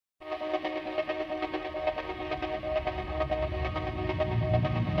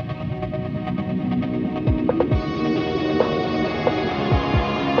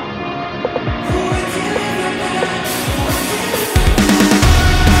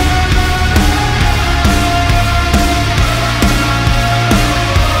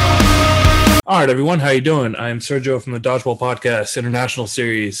All right, everyone. How you doing? I'm Sergio from the Dodgeball Podcast International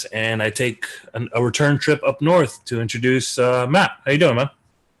Series, and I take a return trip up north to introduce Matt. How you doing, man?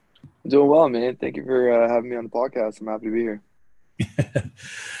 Doing well, man. Thank you for having me on the podcast. I'm happy to be here.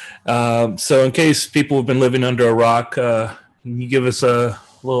 So, in case people have been living under a rock, can you give us a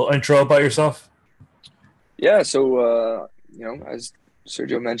little intro about yourself? Yeah, as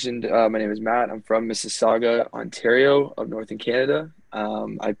Sergio mentioned, my name is Matt. I'm from Mississauga, Ontario, up north in Canada.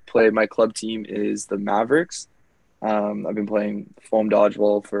 My club team is the Mavericks. I've been playing foam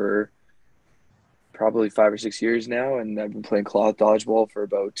dodgeball for probably 5 or 6 years now, and I've been playing cloth dodgeball for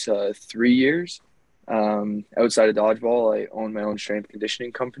about 3 years. Outside of dodgeball, I own my own strength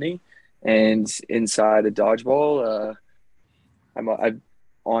conditioning company, and inside of dodgeball, I'm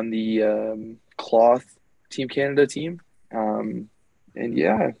on the cloth Team Canada team. And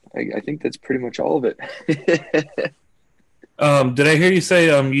yeah, I think that's pretty much all of it. Did I hear you say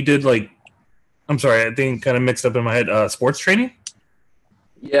you did I'm sorry, I think kind of mixed up in my head. Sports training?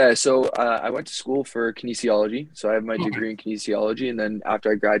 Yeah, so I went to school for kinesiology. So I have my degree in kinesiology. And then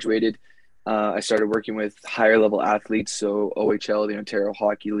after I graduated, I started working with higher level athletes. So OHL, the Ontario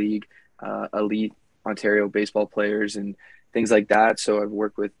Hockey League, elite Ontario baseball players, and things like that. So I've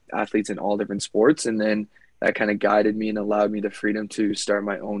worked with athletes in all different sports. And then that kind of guided me and allowed me the freedom to start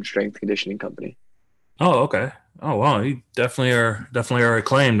my own strength conditioning company. Oh, okay. Oh, wow. You definitely are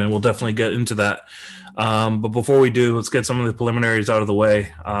acclaimed, and we'll definitely get into that. But before we do, let's get some of the preliminaries out of the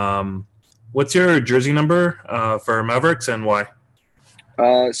way. What's your jersey number for Mavericks and why?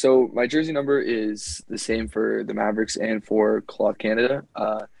 So my jersey number is the same for the Mavericks and for Cloth Canada.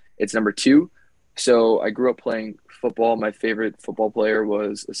 It's number 2. So I grew up playing football. My favorite football player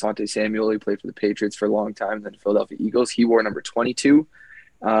was Asante Samuel. He played for the Patriots for a long time, then the Philadelphia Eagles. He wore number 22,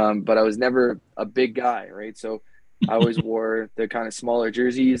 but I was never a big guy, right? So I always wore the kind of smaller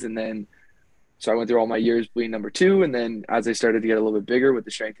jerseys, and then so I went through all my years being number 2, and then as I started to get a little bit bigger with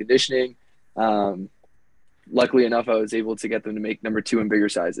the strength conditioning, um, luckily enough, I was able to get them to make number 2 in bigger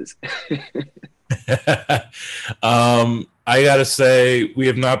sizes. I gotta say, we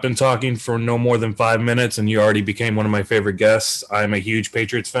have not been talking for no more than 5 minutes, and you already became one of my favorite guests. I'm a huge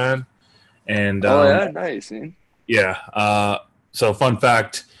Patriots fan, and Oh yeah, nice, man. yeah. So fun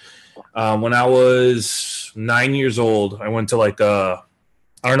fact: when I was 9 years old, I went to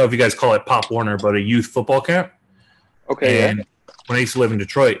I don't know if you guys call it Pop Warner, but a youth football camp. Okay, yeah. And when I used to live in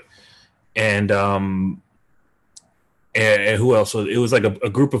Detroit, and and who else? It was like a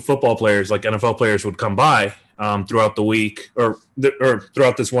group of football players, like NFL players, would come by throughout the week or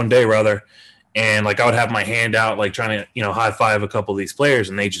throughout this one day rather, and like I would have my hand out, like trying to high five a couple of these players,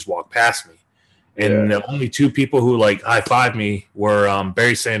 and they just walk past me. And Yeah. the only two people who like high fived me were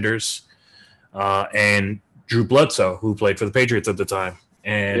Barry Sanders and Drew Bledsoe, who played for the Patriots at the time.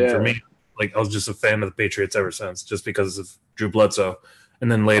 And for Yeah. me, like I was just a fan of the Patriots ever since, just because of Drew Bledsoe. And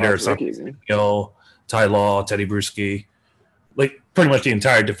then Oh, later, that's some wicked, man. Ty Law, Teddy Bruschi, like pretty much the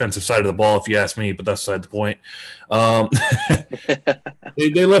entire defensive side of the ball, if you ask me. But that's beside the point. Um,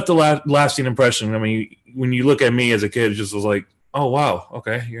 they left a lasting impression. I mean, when you look at me as a kid, it just was like, oh wow,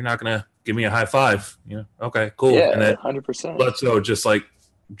 okay, you're not gonna give me a high five, okay, cool. And Yeah, then 100%. Bledsoe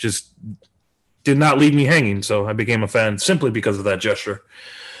just did not leave me hanging, so I became a fan simply because of that gesture.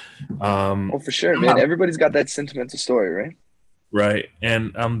 Oh, for sure, man. Everybody's got that sentimental story, right? Right,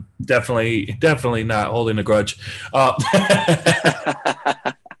 and I'm definitely not holding a grudge,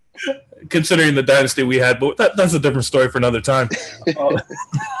 considering the dynasty we had. But that's a different story for another time.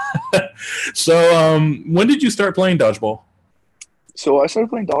 So, when did you start playing dodgeball? So I started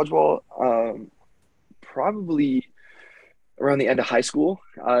playing dodgeball probably around the end of high school.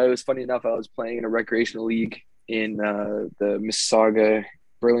 It was funny enough, I was playing in a recreational league in the Mississauga,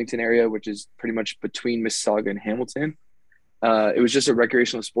 Burlington area, which is pretty much between Mississauga and Hamilton. It was just a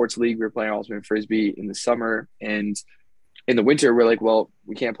recreational sports league. We were playing ultimate frisbee in the summer, and in the winter, we're like, well,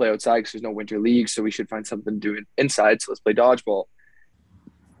 we can't play outside because there's no winter league, so we should find something to do inside. So let's play dodgeball.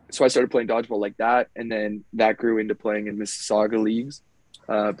 So I started playing dodgeball like that, and then that grew into playing in Mississauga leagues.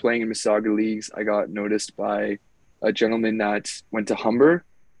 Playing in Mississauga leagues, I got noticed by a gentleman that went to Humber,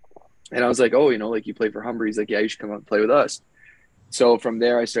 and I was like, oh, like you play for Humber. He's like, yeah, you should come out and play with us. So from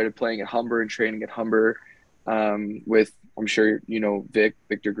there, I started playing at Humber and training at Humber with, I'm sure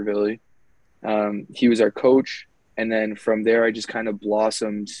Victor Gravilli. He was our coach, and then from there, I just kind of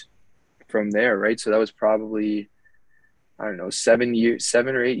blossomed from there, right? So that was probably, I don't know, 7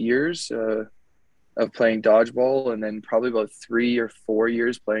 or 8 years of playing dodgeball, and then probably about 3 or 4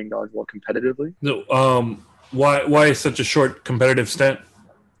 years playing dodgeball competitively. No, why such a short competitive stint?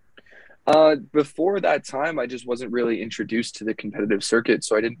 Before that time, I just wasn't really introduced to the competitive circuit,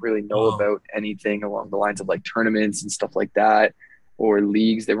 so I didn't really know Oh, about anything along the lines of like tournaments and stuff like that, or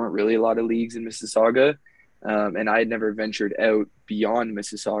leagues. There weren't really a lot of leagues in Mississauga, and I had never ventured out beyond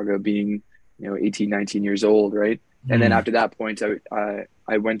Mississauga, being 18, 19 years old, right? And then hmm. after that point,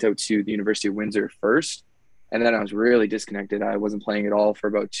 I went out to the University of Windsor first, and then I was really disconnected. I wasn't playing at all for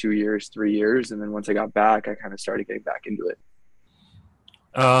about 2 years, 3 years, and then once I got back, I kind of started getting back into it.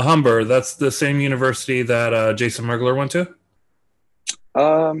 Humber, that's the same university that Jason Mergler went to?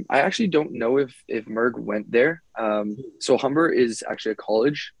 I actually don't know if Merg went there. So Humber is actually a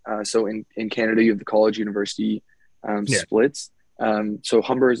college. So in Canada, you have the college university Yeah. splits. So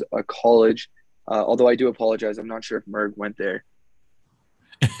Humber is a college. Although I do apologize, I'm not sure if Merg went there.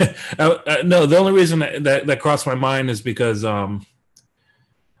 No, the only reason that crossed my mind is because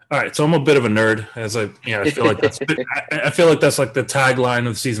all right, so I'm a bit of a nerd, as I feel like I feel like that's like the tagline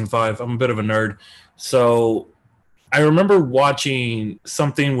of season 5. I'm a bit of a nerd, so I remember watching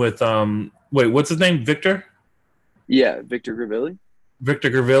something with wait, what's his name? Yeah, Victor Gravilli. Victor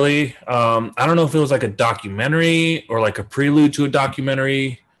Gervili. I don't know if it was like a documentary or like a prelude to a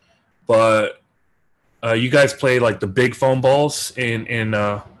documentary, but you guys play like the big foam balls in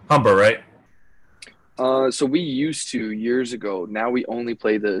Humber, right? So we used to years ago. Now we only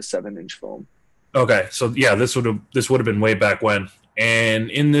play the 7-inch foam. Okay, so yeah, this would have been way back when.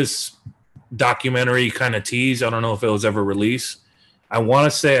 And in this documentary kind of tease, I don't know if it was ever released. I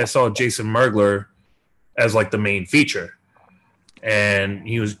want to say I saw Jason Mergler as like the main feature, and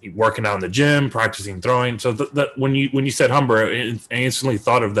he was working out in the gym, practicing throwing. So when you said Humber, I instantly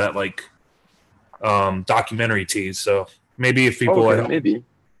thought of that like documentary tease. So maybe if Oh, people, okay, maybe.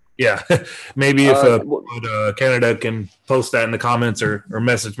 yeah, maybe if Well, Canada can post that in the comments or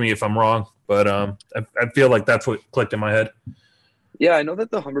message me if I'm wrong. But I feel like that's what clicked in my head. yeah, I know that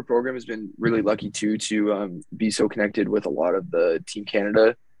the Humber program has been really lucky too to be so connected with a lot of the Team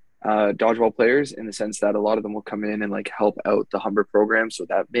Canada dodgeball players, in the sense that a lot of them will come in and like help out the Humber program. So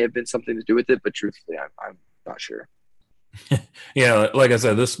that may have been something to do with it, but truthfully, I'm not sure. Yeah, like I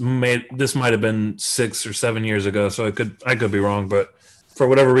said, this might have been 6 or 7 years ago, so I could be wrong, but for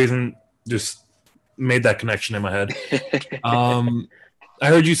whatever reason, just made that connection in my head. Um, I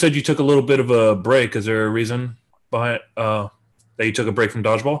heard you said you took a little bit of a break. Is there a reason behind that you took a break from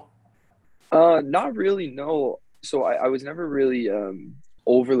dodgeball? Not really, no. So I was never really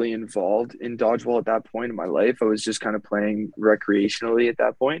overly involved in dodgeball at that point in my life. I was just kind of playing recreationally at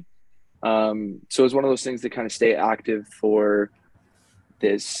that point. So it was one of those things that kind of stay active for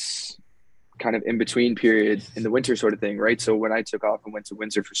this kind of in between period in the winter sort of thing, right? So when I took off and went to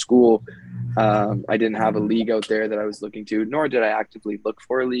Windsor for school, I didn't have a league out there that I was looking to, nor did I actively look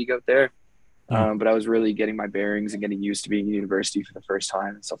for a league out there. Hmm. But I was really getting my bearings and getting used to being in university for the first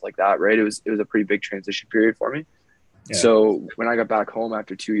time and stuff like that, right? It was a pretty big transition period for me. Yeah. So when I got back home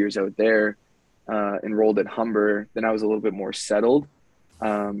after 2 years out there, enrolled at Humber, then I was a little bit more settled.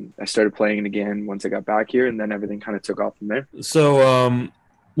 I started playing it again once I got back here, and then everything kind of took off from there. So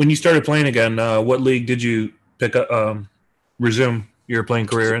when you started playing again, what league did you pick up? Resume your playing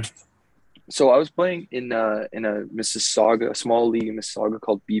career in? So I was playing in a Mississauga, a small league in Mississauga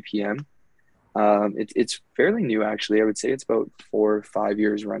called BPM. It's fairly new actually. I would say it's about 4 or 5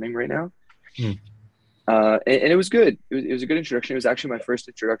 years running right now. Hmm. And it was good. It was a good introduction. It was actually my first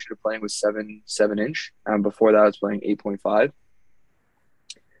introduction to playing with 7 inch. Before that, I was playing 8.5.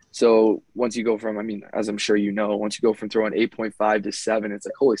 So once you go from, I mean, as I'm sure you know, once you go from throwing 8.5 to 7, it's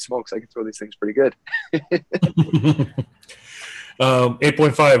like, holy smokes, I can throw these things pretty good.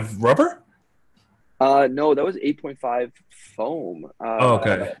 8.5 rubber? No, that was 8.5 foam. Oh,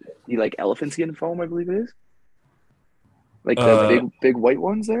 okay. The like elephant skin foam, I believe it is. Like the Uh, big white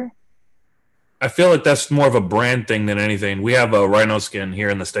ones there. I feel like that's more of a brand thing than anything. We have a rhino skin here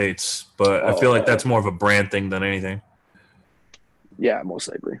in the States, but I feel Oh, like okay. that's more of a brand thing than anything. Yeah, most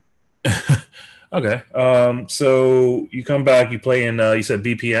likely. Okay. So you come back, you play in, you said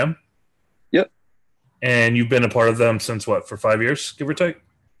BPM, Yep. and you've been a part of them since what, for 5 years, give or take?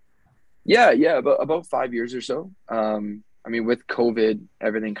 Yeah, about 5 years or so. I mean, with COVID,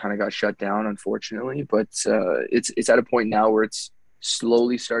 everything kind of got shut down, unfortunately. But it's at a point now where it's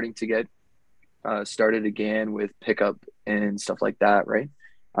slowly starting to get started again with pickup and stuff like that, right?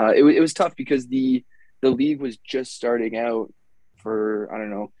 It was tough because the league was just starting out for, I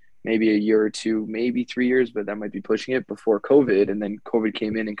don't know, maybe a year or two, maybe 3 years, but that might be pushing it, before COVID, and then COVID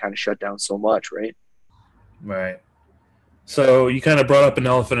came in and kind of shut down so much, right? Right. So you kind of brought up an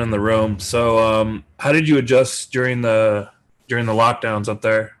elephant in the room. So how did you adjust during the lockdowns up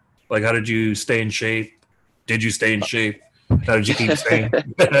there? Like, how did you stay in shape? Did you stay in shape? How did you keep staying?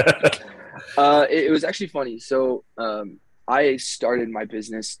 It was actually funny. So I started my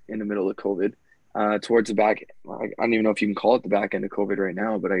business in the middle of COVID, towards the back. I don't even know if you can call it the back end of COVID right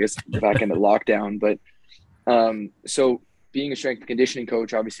now, but I guess the back end of lockdown. But so being a strength and conditioning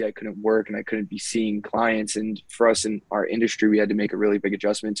coach, obviously I couldn't work and I couldn't be seeing clients. And for us in our industry, we had to make a really big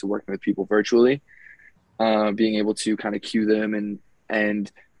adjustment to working with people virtually, being able to kind of cue them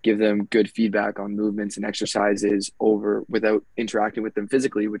and give them good feedback on movements and exercises over without interacting with them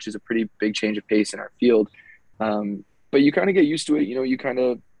physically, which is a pretty big change of pace in our field. But you kind of get used to it. You know, you kind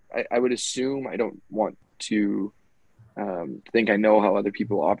of, I would assume, I don't want to think I know how other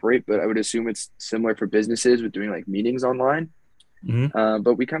people operate, but I would assume it's similar for businesses with doing like meetings online. Mm-hmm.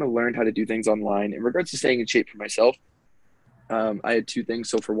 But we kind of learned how to do things online. In regards to staying in shape for myself, I had two things.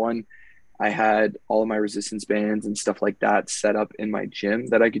 So for one, I had all of my resistance bands and stuff like that set up in my gym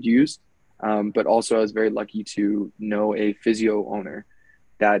that I could use. But also, I was very lucky to know a physio owner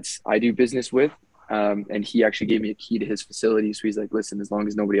that I do business with. And he actually gave me a key to his facility. So he's like, listen, as long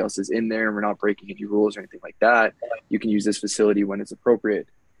as nobody else is in there and we're not breaking any rules or anything like that, you can use this facility when it's appropriate.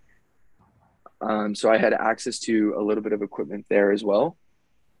 So I had access to a little bit of equipment there as well.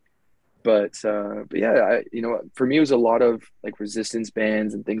 But yeah, for me, it was a lot of like resistance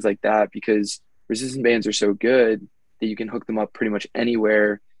bands and things like that because resistance bands are so good that you can hook them up pretty much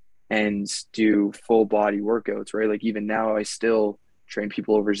anywhere and do full body workouts, right? Like even now, I still train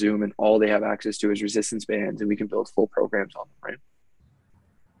people over Zoom and all they have access to is resistance bands and we can build full programs on them, right?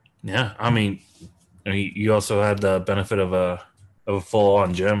 Yeah, you also had the benefit of a full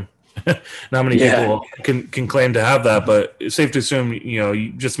on gym. Not many Yeah. people can claim to have that, but it's safe to assume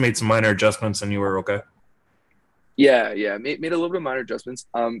you just made some minor adjustments and you were okay. Yeah. Made a little bit of minor adjustments.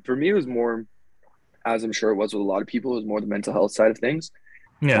 For me, it was more, as I'm sure it was with a lot of people, it was more the mental health side of things.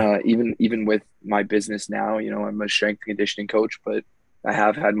 Yeah, Even with my business now, I'm a strength and conditioning coach, but I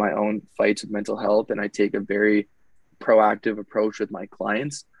have had my own fights with mental health, and I take a very proactive approach with my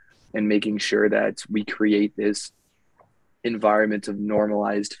clients and making sure that we create this environment of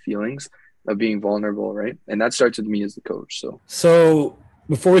normalized feelings of being vulnerable, right? And that starts with me as the coach. So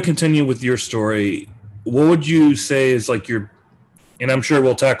before we continue with your story, what would you say is like and I'm sure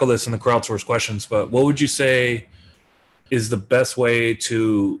we'll tackle this in the crowdsource questions, but what would you say is the best way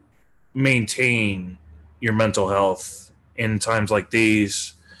to maintain your mental health in times like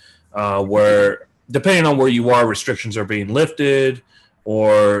these, where depending on where you are, restrictions are being lifted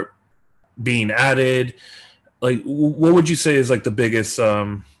or being added? Like, what would you say is like the biggest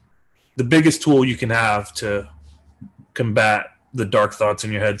tool you can have to combat the dark thoughts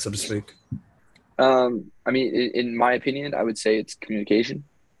in your head, so to speak? I mean, in my opinion, I would say it's communication,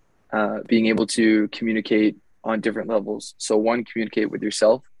 being able to communicate on different levels. So one, communicate with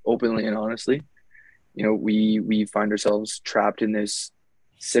yourself openly and honestly. We find ourselves trapped in this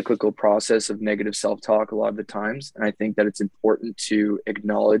cyclical process of negative self-talk a lot of the times. And I think that it's important to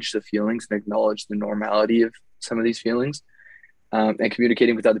acknowledge the feelings and acknowledge the normality of some of these feelings, and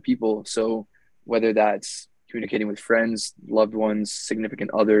communicating with other people. So whether that's communicating with friends, loved ones, significant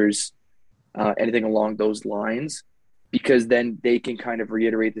others, anything along those lines, because then they can kind of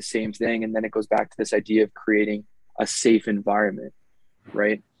reiterate the same thing. And then it goes back to this idea of creating a safe environment,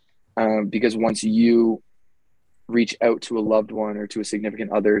 right? Because once you reach out to a loved one or to a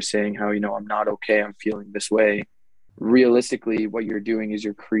significant other saying how, I'm not okay, I'm feeling this way, realistically, what you're doing is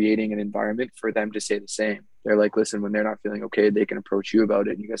you're creating an environment for them to say the same. They're like, listen, when they're not feeling okay, they can approach you about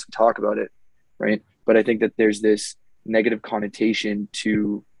it and you guys can talk about it, right? But I think that there's this negative connotation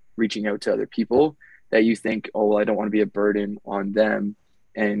to reaching out to other people that you think, oh, well, I don't want to be a burden on them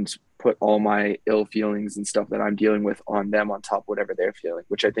and put all my ill feelings and stuff that I'm dealing with on them on top of whatever they're feeling,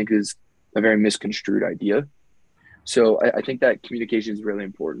 which I think is a very misconstrued idea. So I think that communication is really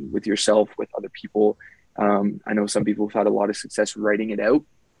important with yourself, with other people. I know some people have had a lot of success writing it out,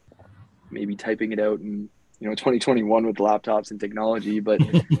 maybe typing it out in 2021 with laptops and technology, but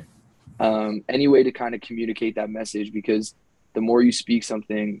any way to kind of communicate that message, because the more you speak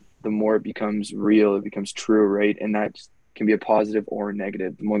something, the more it becomes real, it becomes true, right? And that can be a positive or a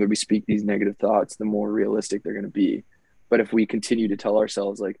negative. The more that we speak these negative thoughts, the more realistic they're going to be. But if we continue to tell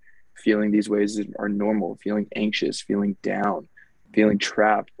ourselves like feeling these ways are normal, feeling anxious, feeling down, feeling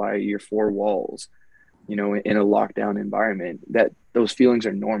trapped by your four walls, in a lockdown environment, that those feelings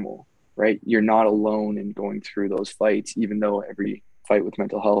are normal, right? You're not alone in going through those fights, even though every fight with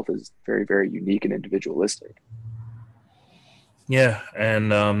mental health is very, very unique and individualistic. Yeah,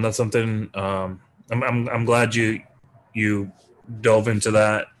 and that's something I'm glad you dove into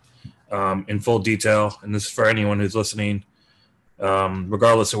that in full detail. And this is for anyone who's listening,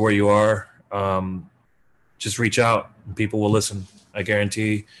 regardless of where you are. Just reach out. People will listen. I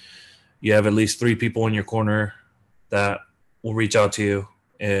guarantee you have at least 3 people in your corner that will reach out to you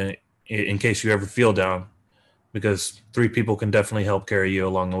in case you ever feel down, because 3 people can definitely help carry you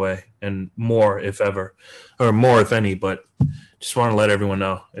along the way, and more if ever, or more if any. But just want to let everyone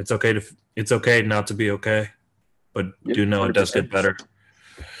know it's okay not to be okay, but Yep, do know it does 100%. get better.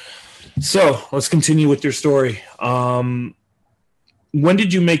 So let's continue with your story. When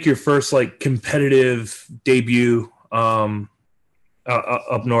did you make your first like competitive debut up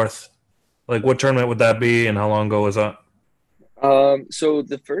north? Like, what tournament would that be, and how long ago was that? So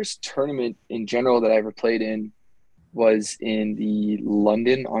the first tournament in general that I ever played in was in the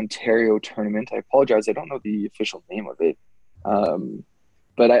London, Ontario tournament. I apologize, I don't know the official name of it. Um,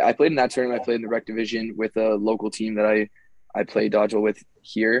 but I played in that tournament. I played in the rec division with a local team that I play dodgeball with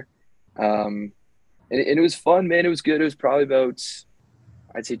here. And it was fun, man. It was good. It was probably about,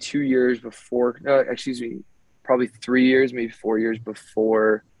 I'd say 2 years before, excuse me, probably 3 years, maybe 4 years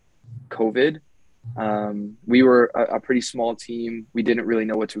before COVID. We were a pretty small team. We didn't really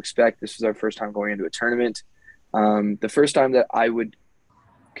know what to expect. This was our first time going into a tournament. The first time that I would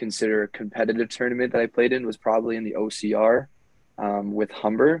consider a competitive tournament that I played in was probably in the OCR with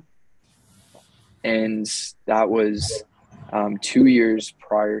Humber. And that was 2 years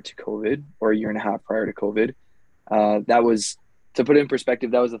prior to COVID, or a year and a half prior to COVID. That was, to put it in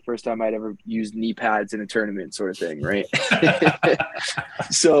perspective, that was the first time I'd ever used knee pads in a tournament, sort of thing, right?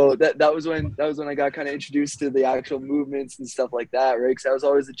 So that was when I got kind of introduced to the actual movements and stuff like that, right? Because I was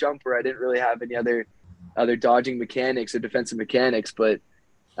always a jumper. I didn't really have any other dodging mechanics or defensive mechanics, but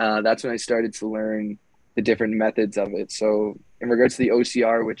that's when I started to learn the different methods of it. So in regards to the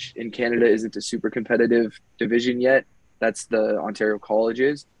OCR, which in Canada isn't a super competitive division yet, that's the Ontario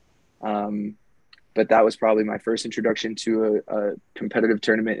colleges. But that was probably my first introduction to a competitive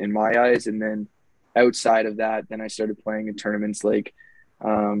tournament in my eyes. And then outside of that, then I started playing in tournaments like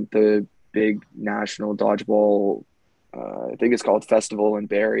the big national dodgeball, I think it's called Festival in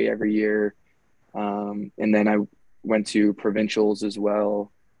Barrie every year. And then I went to provincials as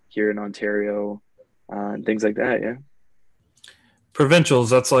well here in Ontario, and things like that. Yeah. Provincials,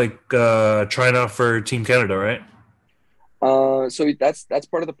 that's like trying out for Team Canada, right? So that's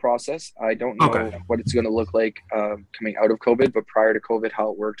part of the process. I don't know Okay. what it's going to look like coming out of COVID, but prior to COVID,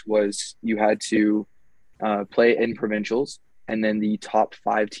 how it worked was you had to play in provincials, and then the top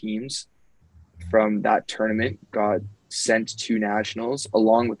 5 teams from that tournament got sent to nationals.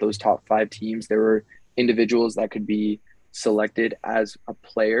 Along with those top 5 teams, there were individuals that could be selected as a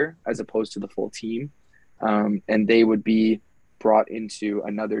player as opposed to the full team, and they would be brought into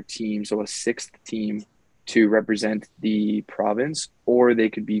another team, so a 6th team to represent the province, or they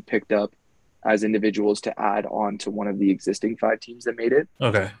could be picked up as individuals to add on to one of the existing 5 teams that made it.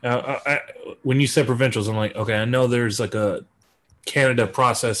 Okay. When you said provincials, I'm like, okay, I know there's like a Canada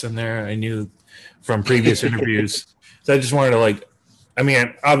process in there. I knew from previous interviews. So I just wanted to like, I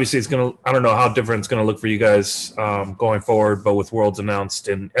mean, obviously it's going to, I don't know how different it's going to look for you guys going forward, but with Worlds announced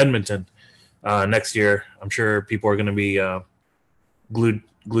in Edmonton next year, I'm sure people are going to be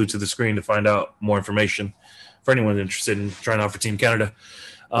glued to the screen to find out more information for anyone interested in trying out for Team Canada.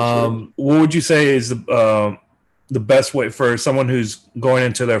 What would you say is the best way for someone who's going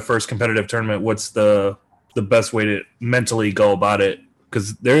into their first competitive tournament? What's the best way to mentally go about it?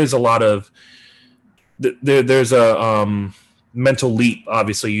 Because there is a lot of there's a mental leap,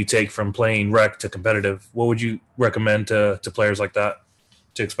 obviously, you take from playing rec to competitive. What would you recommend to players like that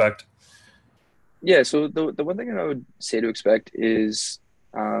to expect? Yeah, so the one thing I would say to expect is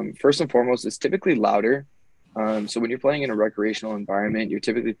first and foremost, it's typically louder. So when you're playing in a recreational environment, you're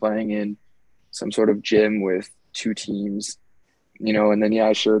typically playing in some sort of gym with 2 teams, and then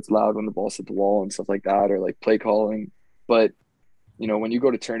yeah, sure, it's loud when the ball's hit the wall and stuff like that, or like play calling. But when you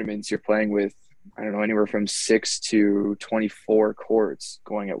go to tournaments, you're playing with, I don't know, anywhere from 6 to 24 courts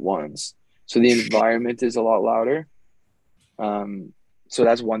going at once. So the environment is a lot louder. So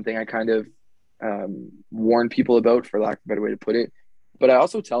that's one thing I kind of warn people about, for lack of a better way to put it. But I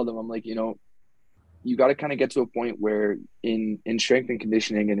also tell them, I'm like, you got to kind of get to a point where in strength and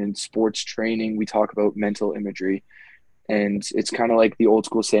conditioning and in sports training, we talk about mental imagery. And it's kind of like the old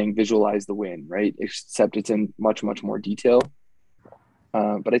school saying, visualize the win, right? Except it's in much, much more detail.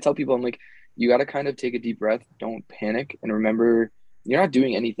 But I tell people, I'm like, you got to kind of take a deep breath, don't panic, and remember, you're not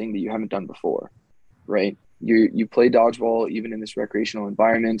doing anything that you haven't done before, right? You play dodgeball even in this recreational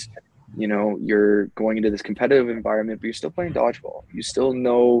environment. You're going into this competitive environment, but you're still playing dodgeball. You still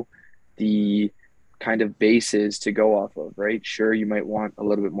know the kind of bases to go off of, right? Sure, you might want a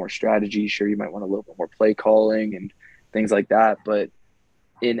little bit more strategy. Sure, you might want a little bit more play calling and things like that. But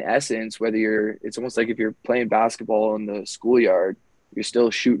in essence, it's almost like if you're playing basketball in the schoolyard, you're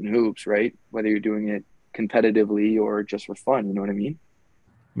still shooting hoops, right? Whether you're doing it competitively or just for fun, you know what I mean?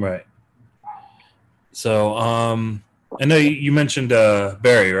 Right. So, I know you mentioned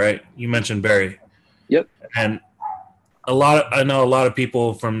Barry, right? You mentioned Barry, Yep. and I know a lot of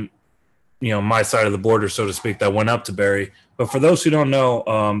people from my side of the border, so to speak, that went up to Barry. But for those who don't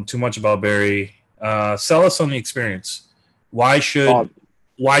know too much about Barry, sell us on the experience. Why should Oh,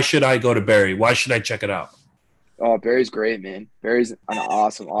 why should I go to Barry? Why should I check it out? oh, Barry's great, man. Barry's an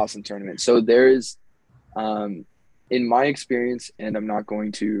awesome, awesome tournament. So there's, um, in my experience, and I'm not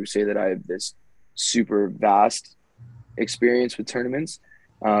going to say that I have this super vast experience with tournaments.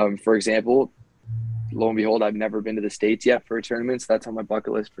 For example, lo and behold, I've never been to the States yet for a tournament, so that's on my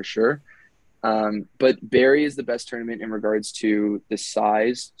bucket list for sure. But Barry is the best tournament in regards to the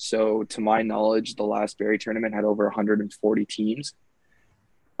size. So, to my knowledge, the last Barry tournament had over 140 teams.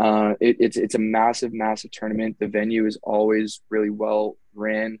 It's a massive, massive tournament. The venue is always really well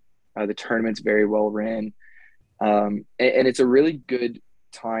ran. The tournament's very well ran, and it's a really good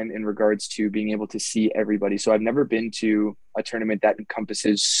time in regards to being able to see everybody. So I've never been to a tournament that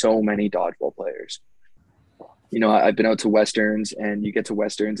encompasses so many dodgeball players. I've been out to Westerns, and you get to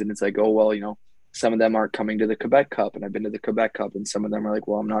Westerns and it's like, oh, well, some of them aren't coming to the Quebec Cup, and I've been to the Quebec Cup, and some of them are like,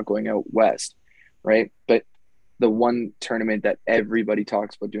 well, I'm not going out west, right? But the one tournament that everybody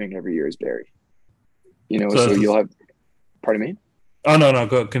talks about doing every year is Barry. So you'll have, pardon me? Oh, no,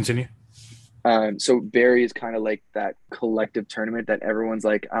 go continue. So Barry is kind of like that collective tournament that everyone's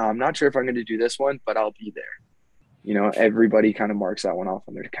like, I'm not sure if I'm going to do this one, but I'll be there. Everybody kind of marks that one off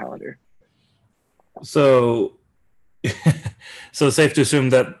on their calendar. So, so it's safe to assume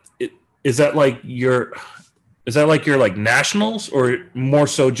that is that like your like nationals, or more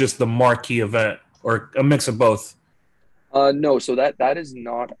so just the marquee event, or a mix of both? No, so that is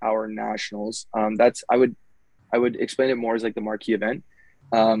not our nationals. That's I would explain it more as like the marquee event.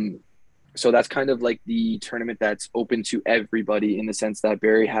 Um, so that's kind of like the tournament that's open to everybody in the sense that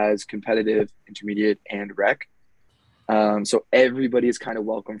Barry has competitive, intermediate, and rec. So everybody is kind of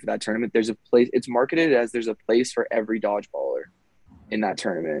welcome for that tournament. There's a place, it's marketed as there's a place for every dodgeballer in that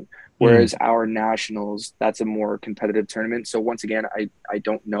tournament. Whereas our nationals, that's a more competitive tournament. So once again, I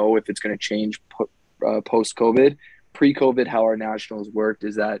don't know if it's going to change post COVID. Pre COVID, how our nationals worked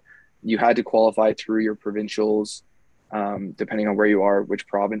is that you had to qualify through your provincials, depending on where you are, which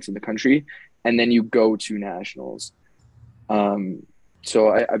province in the country, and then you go to nationals. So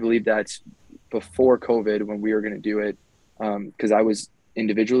I believe that's before COVID when we were going to do it, because I was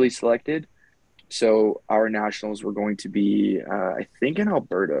individually selected. So our nationals were going to be, I think, in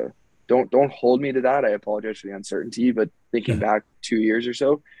Alberta. Don't hold me to that. I apologize for the uncertainty, but thinking back 2 years or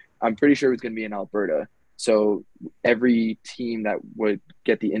so, I'm pretty sure it was going to be in Alberta. So every team that would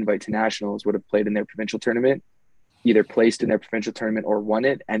get the invite to nationals would have played in their provincial tournament, either placed in their provincial tournament or won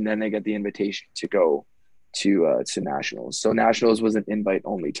it, and then they get the invitation to go to nationals. So nationals was an invite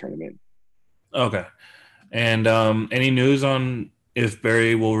only tournament. Okay. And any news on if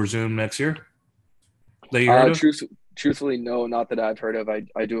Barry will resume next year that you heard of? Truthfully, no, not that I've heard of.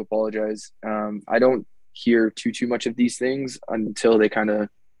 I do apologize. I don't hear too much of these things until they kind of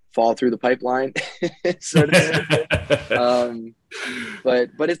fall through the pipeline, sort of thing.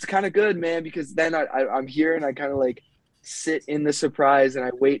 But it's kind of good, man, because then I'm here and I kind of like sit in the surprise and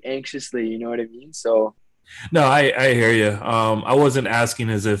I wait anxiously. You know what I mean? So No, I hear you. I wasn't asking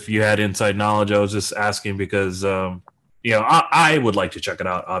as if you had inside knowledge. I was just asking because I would like to check it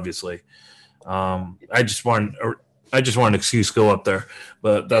out. Obviously, I just want an excuse to go up there,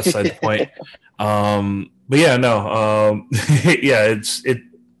 but that's beside the point. But yeah, no, yeah, it.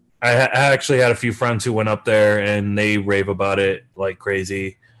 I actually had a few friends who went up there and they rave about it like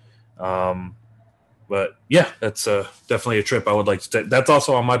crazy. But yeah, that's definitely a trip I would like to take. That's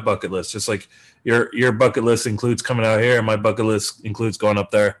also on my bucket list. Just like your bucket list includes coming out here, and my bucket list includes going up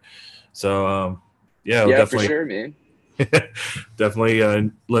there. So yeah, we'll definitely, for sure, man.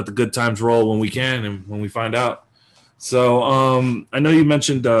 definitely let the good times roll when we can and when we find out. So I know you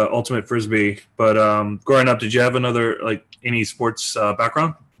mentioned ultimate frisbee, but growing up, did you have any sports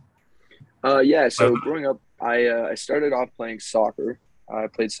background? Yeah. So growing up, I started off playing soccer. I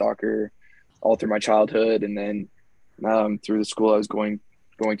played soccer all through my childhood, and then through the school I was going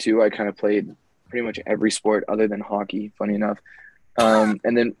to, I kind of played pretty much every sport other than hockey. Funny enough,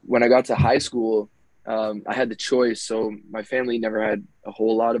 and then when I got to high school, I had the choice. So my family never had a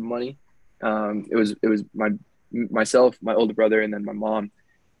whole lot of money. It was myself, my older brother, and then my mom.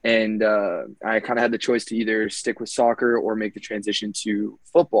 And I kind of had the choice to either stick with soccer or make the transition to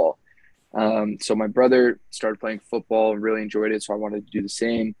football. So my brother started playing football and really enjoyed it, so I wanted to do the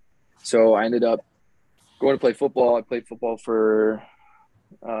same. So I ended up going to play football. I played football for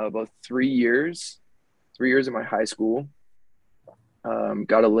about 3 years, 3 years in my high school.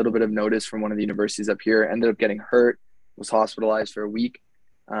 Got a little bit of notice from one of the universities up here. Ended up getting hurt, was hospitalized for a week,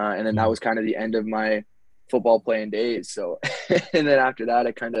 and then that was kind of the end of my football playing days. So, and then after that,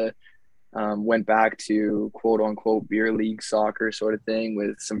 I kind of went back to quote unquote beer league soccer sort of thing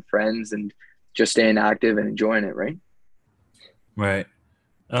with some friends and just staying active and enjoying it. Right. Right.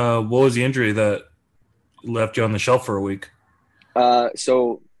 What was the injury that left you on the shelf for a week?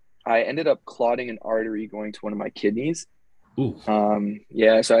 So I ended up clotting an artery going to one of my kidneys. Ooh.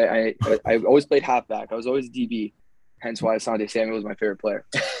 Yeah, so I always played halfback. I was always DB, hence why Asante Samuel was my favorite player.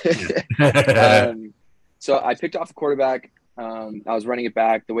 So I picked off the quarterback. I was running it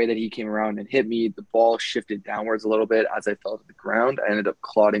back. The way that he came around and hit me, the ball shifted downwards a little bit as I fell to the ground. I ended up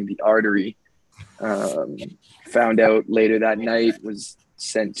clotting the artery. Found out later that night, was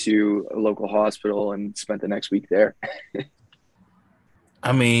sent to a local hospital and spent the next week there.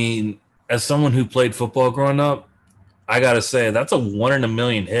 I mean, as someone who played football growing up, I gotta say that's a 1 in a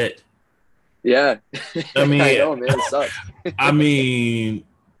million hit. Yeah, I mean, I know, man, it sucks. I mean,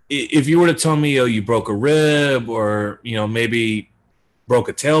 if you were to tell me, you broke a rib, or maybe broke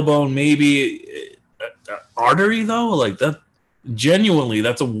a tailbone, maybe artery though, like that, genuinely,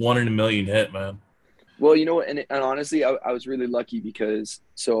 that's a 1 in a million hit, man. Well, and honestly, I was really lucky because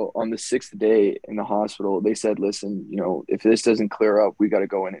so on the 6th day in the hospital, they said, listen, if this doesn't clear up, we got to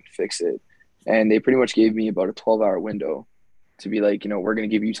go in and fix it. And they pretty much gave me about a 12-hour window to be like, we're going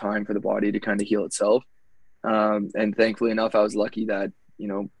to give you time for the body to kind of heal itself. And thankfully enough, I was lucky that,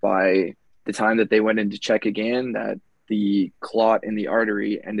 by the time that they went in to check again, that the clot in the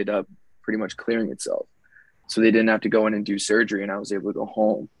artery ended up pretty much clearing itself. So they didn't have to go in and do surgery, and I was able to go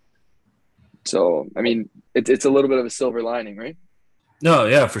home. So, I mean, it's a little bit of a silver lining, right? No,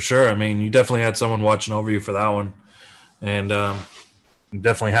 yeah, for sure. I mean, you definitely had someone watching over you for that one. And I'm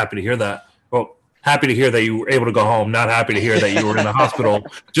definitely happy to hear that. Well, happy to hear that you were able to go home. Not happy to hear that you were in the hospital.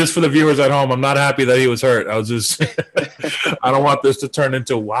 Just for the viewers at home, I'm not happy that he was hurt. I was just – I don't want this to turn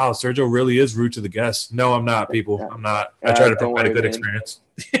into, wow, Sergio really is rude to the guests. No, I'm not, people. Yeah. I'm not. I try to provide a good experience.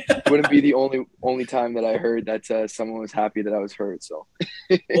 It wouldn't be the only time that I heard that someone was happy that I was hurt. So.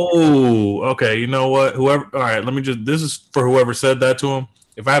 Oh, okay. You know what? Whoever. All right. This is for whoever said that to him.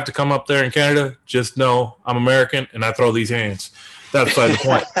 If I have to come up there in Canada, just know I'm American and I throw these hands. That's beside the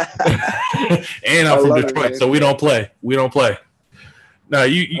point. And I'm from Detroit, so we don't play. No,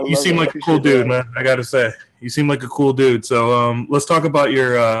 you seem like a cool dude, man. I got to say, you seem like a cool dude. So let's talk about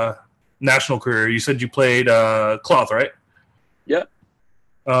your national career. You said you played cloth, right? Yeah.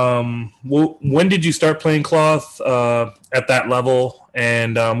 When did you start playing cloth at that level?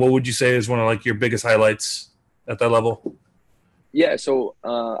 And what would you say is one of your biggest highlights at that level? Yeah, so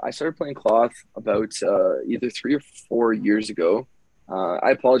I started playing cloth about either 3 or 4 years ago.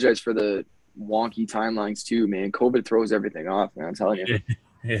 I apologize for the wonky timelines too, man. COVID throws everything off, man. I'm telling you.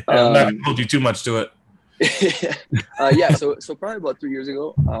 Yeah, I'm not gonna hold you too much to it. Yeah, so probably about 3 years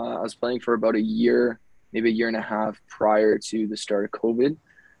ago, I was playing for about a year, maybe a year and a half prior to the start of COVID.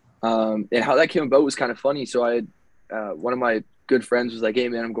 And how that came about was kind of funny. So I had one of my good friends was like, hey,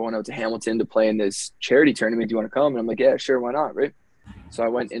 man, I'm going out to Hamilton to play in this charity tournament. Do you want to come? And I'm like, yeah, sure. Why not? Right. So I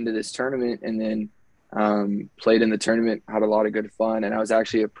went into this tournament and then played in the tournament, had a lot of good fun. And I was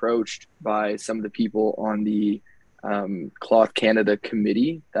actually approached by some of the people on the Cloth Canada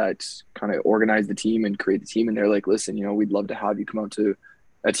committee that kind of organized the team and created the team. And they're like, listen, we'd love to have you come out to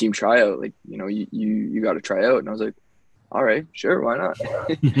a team tryout. Like, you got to try out. And I was like, all right, sure, why not?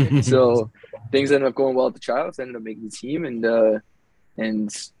 So things ended up going well at the tryouts. I ended up making the team, and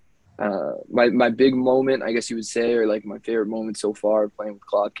my big moment, I guess you would say, or my favorite moment so far playing with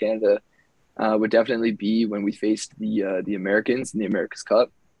Cloth Canada, would definitely be when we faced the Americans in the America's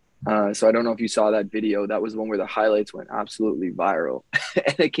Cup. So I don't know if you saw that video. That was the one where the highlights went absolutely viral,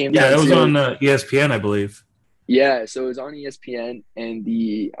 and it came. Yeah, it was on ESPN, I believe. Yeah, so it was on ESPN, and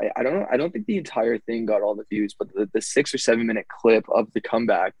I don't know. I don't think the entire thing got all the views, but the 6 or 7 minute clip of the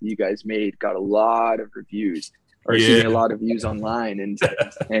comeback that you guys made got a lot of reviews, or a lot of views online, and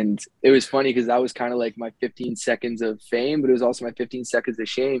it was funny because that was kind of like my 15 seconds of fame, but it was also my 15 seconds of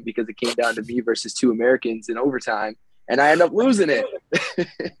shame because it came down to me versus 2 Americans in overtime, and I ended up losing it.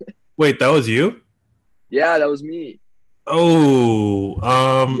 Wait, that was you? Yeah, that was me. Oh,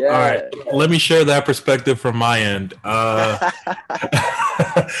 all right. Let me share that perspective from my end.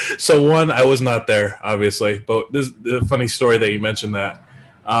 So one, I was not there, obviously, but this is the funny story that you mentioned that.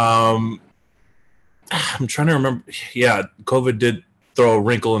 I'm trying to remember. Yeah, COVID did throw a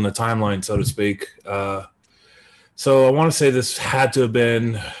wrinkle in the timeline, so to speak. So I want to say this had to have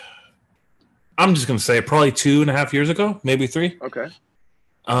been, I'm just going to say probably 2.5 years ago, maybe 3. Okay.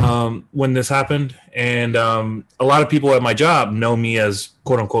 when this happened, and a lot of people at my job know me as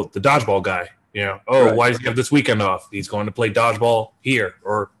quote unquote the dodgeball guy. You know, oh, Right. why does he have this weekend off? He's going to play dodgeball here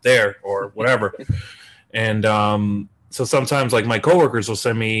or there or whatever. And so sometimes, like my coworkers will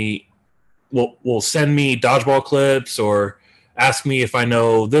will send me dodgeball clips or ask me if I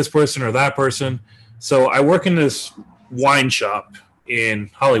know this person or that person. So I work in this wine shop in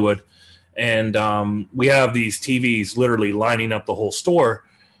Hollywood, and we have these TVs literally lining up the whole store.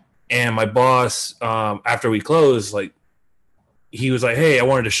 And my boss, after we closed, like he was like, "Hey, I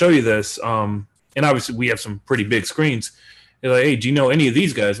wanted to show you this." And obviously, we have some pretty big screens. They're like, "Hey, do you know any of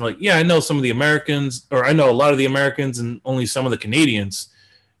these guys?" I'm like, "Yeah, I know some of the Americans, or I know a lot of the Americans, and only some of the Canadians."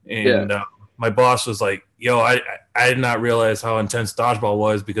 Yeah. And my boss was like, "Yo, I did not realize how intense dodgeball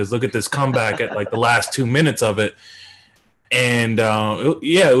was because look at this comeback at like the last 2 minutes of it." And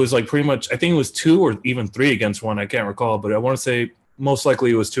yeah, it was like pretty much. I think it was 2 or even 3 against 1. I can't recall, but I want to say most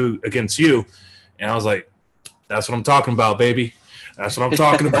likely it was 2 against you. And I was like, "That's what I'm talking about, baby. That's what I'm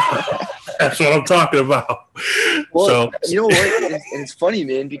talking about. That's what I'm talking about." Well, So you know what? It's funny,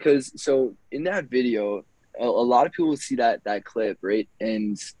 man, because so in that video, a lot of people see that clip, right?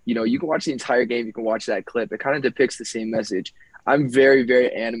 And you can watch the entire game, you can watch that clip. It kind of depicts the same message. I'm very,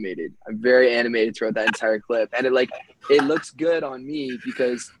 very animated. I'm very animated throughout that entire clip, and it looks good on me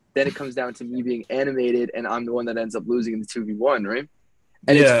because then it comes down to me being animated, and I'm the one that ends up losing in the 2v1, right?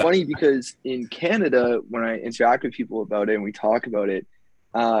 And it's yeah, funny because in Canada, when I interact with people about it and we talk about it,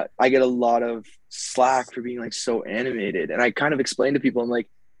 I get a lot of slack for being like so animated. And I kind of explain to people,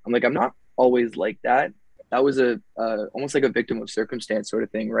 I'm not always like that. That was a almost like a victim of circumstance sort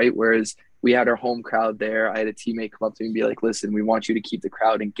of thing, right? Whereas we had our home crowd there. I had a teammate come up to me and be like, "Listen, we want you to keep the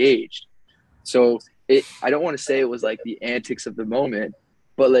crowd engaged." So I don't want to say it was like the antics of the moment,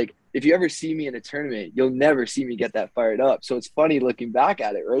 but like if you ever see me in a tournament, you'll never see me get that fired up. So it's funny looking back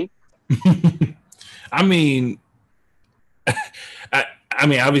at it, right? I mean, I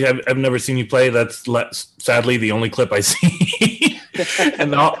mean, I've never seen you play. That's sadly the only clip I see.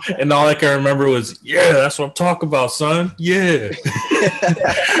 And all I can remember was, yeah, that's what I'm talking about, son. Yeah.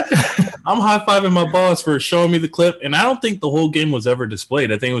 I'm high fiving my boss for showing me the clip, and I don't think the whole game was ever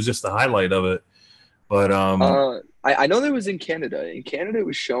displayed. I think it was just the highlight of it. But I know that was in Canada. In Canada, it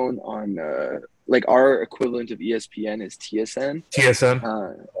was shown on like our equivalent of ESPN is TSN.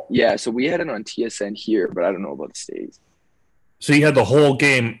 TSN. Yeah, so we had it on TSN here, but I don't know about the States. So you had the whole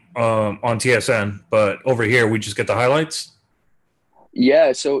game on TSN, but over here we just get the highlights.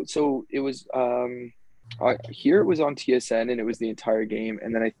 Yeah, so it was here it was on TSN and it was the entire game,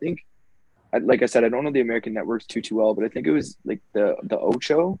 and then I think, like I said, I don't know the American networks too well, but I think it was like the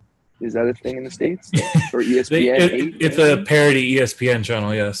Ocho. Is that a thing in the States or ESPN eight? It's a parody ESPN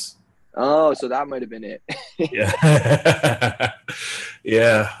channel. Yes. Oh, so that might have been it. Yeah.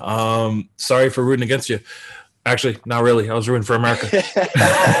 Yeah. Sorry for rooting against you. Actually, not really. I was rooting for America.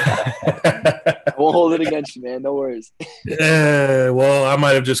 I won't hold it against you, man. No worries. Yeah, well, I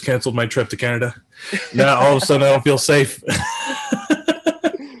might have just canceled my trip to Canada. Now all of a sudden I don't feel safe.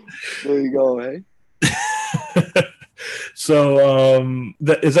 There you go, hey. So,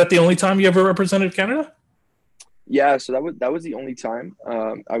 is that the only time you ever represented Canada? Yeah, so that was the only time.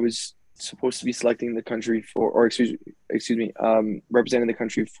 I was supposed to be selecting the country for, or excuse me, representing the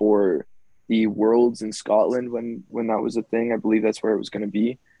country for the Worlds in Scotland when that was a thing. I believe that's where it was going to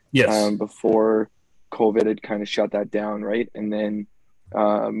be. Yes. Before COVID had kind of shut that down, right? And then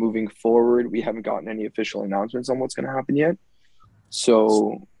moving forward, we haven't gotten any official announcements on what's going to happen yet.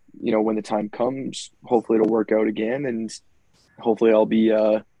 So, when the time comes, hopefully it'll work out again, and hopefully I'll be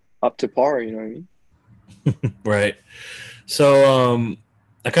up to par. You know what I mean? Right. So,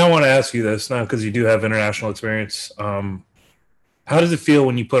 I kind of want to ask you this now because you do have international experience. How does it feel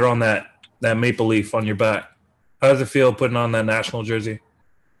when you put on that maple leaf on your back? How does it feel putting on that national jersey?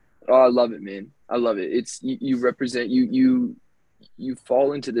 Oh, I love it, man. I love it. It's you represent you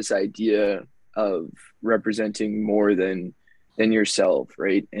fall into this idea of representing more than yourself,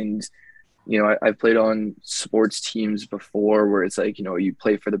 right? And I've played on sports teams before where it's like, you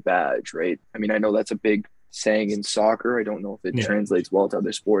play for the badge, right? I mean, I know that's a big saying in soccer. I don't know if it Yeah. translates well to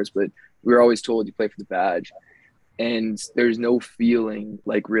other sports, but we were always told you play for the badge. And there's no feeling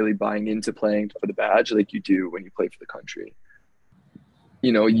like really buying into playing for the badge like you do when you play for the country.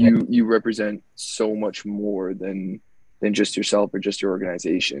 You represent so much more than just yourself or just your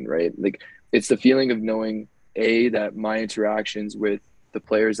organization, right? Like it's the feeling of knowing that my interactions with the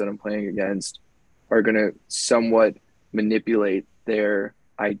players that I'm playing against are going to somewhat manipulate their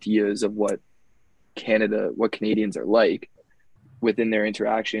ideas of what Canadians are like within their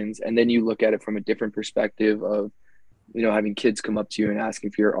interactions. And then you look at it from a different perspective of having kids come up to you and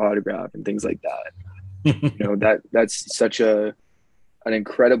asking for your autograph and things like that. That's such an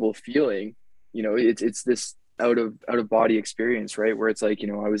incredible feeling. It's this out of body experience, right? Where it's like,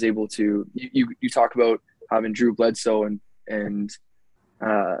 I was able to, you talk about having Drew Bledsoe and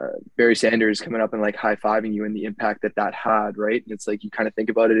Barry Sanders coming up and like high-fiving you and the impact that had, right? And it's like, you kind of think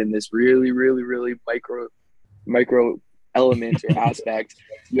about it in this really, really, really micro element or aspect.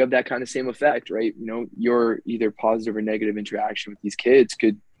 You have that kind of same effect, right? Your either positive or negative interaction with these kids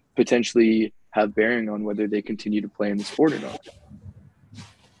could potentially have bearing on whether they continue to play in the sport or not.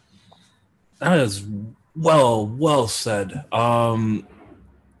 That is well said. I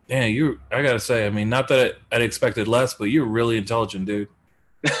gotta say, I mean, not that I'd expected less, but you're really intelligent, dude.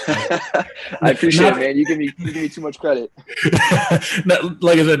 I appreciate it, man. You give me too much credit.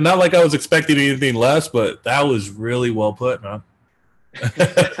 Like I said, not like I was expecting anything less, but that was really well put, man.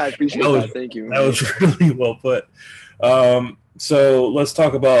 I appreciate that. Thank you, man. That was really well put. So let's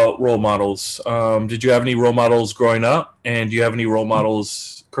talk about role models. Did you have any role models growing up, and do you have any role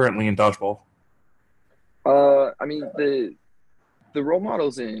models currently in dodgeball? I mean, the role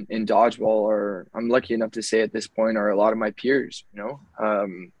models in dodgeball I'm lucky enough to say at this point, are a lot of my peers,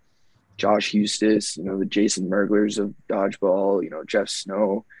 Josh Eustace, the Jason Merglers of dodgeball, Jeff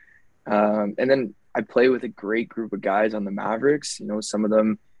Snow. And then I play with a great group of guys on the Mavericks. Some of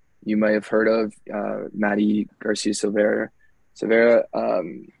them you might have heard of, Maddie Garcia Silvera,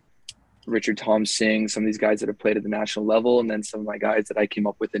 Richard Tom Singh, some of these guys that have played at the national level, and then some of my guys that I came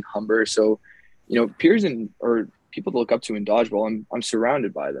up with in Humber. So, peers or people to look up to in dodgeball, I'm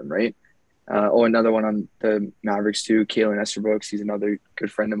surrounded by them, right? Another one on the Mavericks too, Kalen Esterbrooks. He's another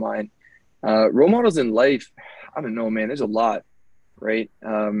good friend of mine. Role models in life, I don't know, man. There's a lot, right?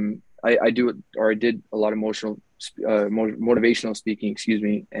 I did a lot of motivational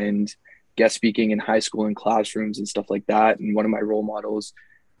speaking, and guest speaking in high school and classrooms and stuff like that. And one of my role models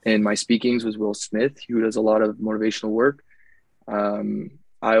in my speakings was Will Smith, who does a lot of motivational work.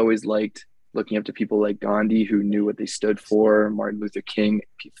 I always liked looking up to people like Gandhi, who knew what they stood for, Martin Luther King,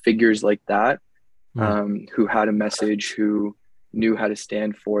 figures like that, who had a message, who knew how to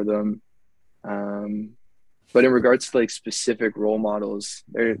stand for them. But in regards to like specific role models,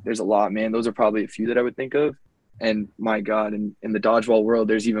 there's a lot, man. Those are probably a few that I would think of. And my God, in the dodgeball world,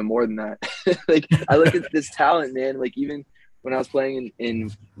 there's even more than that. Like, I look at this talent, man. Like, even when I was playing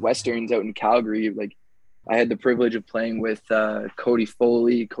in Westerns out in Calgary, like, I had the privilege of playing with Cody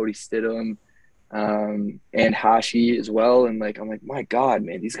Foley, Cody Stidham, and Hashi as well. And like, I'm like, my God,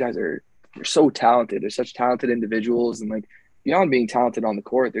 man, these guys they're so talented. They're such talented individuals. And like, beyond being talented on the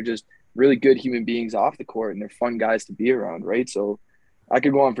court, they're just really good human beings off the court, and they're fun guys to be around, right? So I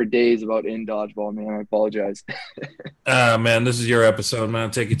could go on for days about in dodgeball, man. I apologize. Man, this is your episode,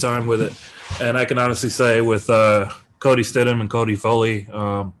 man. Take your time with it. And I can honestly say with Cody Stidham and Cody Foley,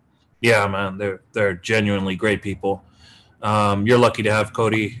 yeah, man, they're genuinely great people. You're lucky to have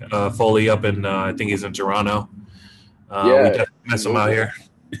Cody Foley up in, I think he's in Toronto. Yeah, we definitely miss him out here.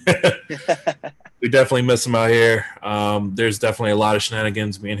 We definitely miss him out here. There's definitely a lot of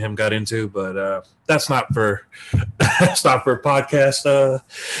shenanigans me and him got into, but that's not for podcast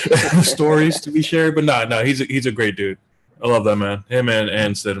stories to be shared. But no, he's a great dude. I love that man. Him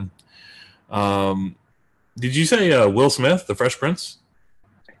and Stidham. Did you say Will Smith, the Fresh Prince?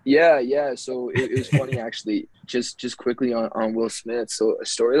 Yeah. So it was funny, actually. Just quickly on Will Smith. So a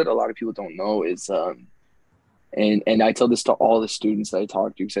story that a lot of people don't know is, and I tell this to all the students that I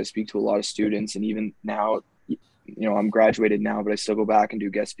talk to, because I speak to a lot of students, and even now, I'm graduated now, but I still go back and do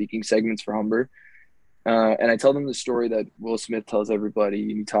guest speaking segments for Humber. And I tell them the story that Will Smith tells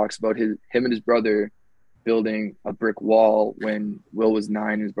everybody. He talks about him and his brother building a brick wall when Will was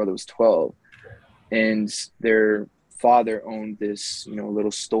 9 and his brother was 12. And their father owned this,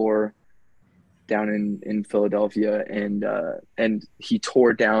 little store down in Philadelphia, and he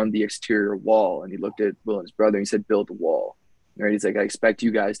tore down the exterior wall, and he looked at Will and his brother and he said, "Build the wall." Right? He's like, "I expect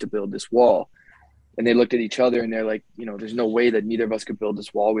you guys to build this wall." And they looked at each other and they're like, there's no way that neither of us could build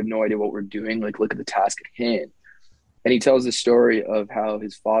this wall. We have no idea what we're doing. Like, look at the task at hand. And he tells the story of how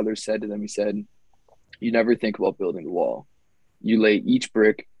his father said to them, he said, "You never think about building the wall. You lay each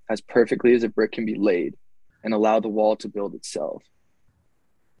brick as perfectly as a brick can be laid and allow the wall to build itself."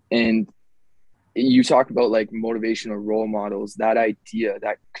 And you talk about like motivational role models. That idea,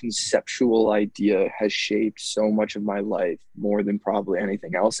 that conceptual idea, has shaped so much of my life, more than probably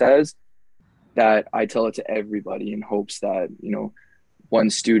anything else has, that I tell it to everybody in hopes that, one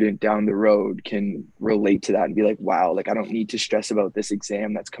student down the road can relate to that and be like, wow, like, I don't need to stress about this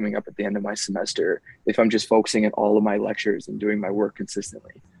exam that's coming up at the end of my semester if I'm just focusing at all of my lectures and doing my work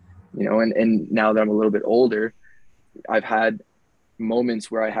consistently, and now that I'm a little bit older, I've had moments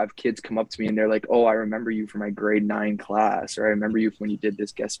where I have kids come up to me and they're like, "Oh, I remember you from my grade 9 class," or "I remember you when you did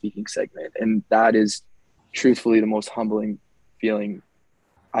this guest speaking segment." And that is truthfully the most humbling feeling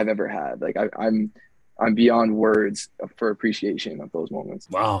I've ever had. Like I'm beyond words for appreciation of those moments.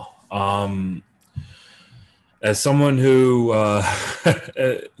 Wow. As someone who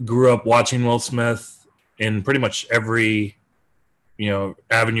grew up watching Will Smith in pretty much every,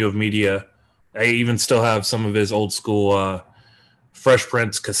 avenue of media, I even still have some of his old school Fresh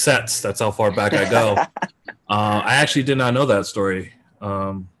Prince cassettes. That's how far back I go. I actually did not know that story.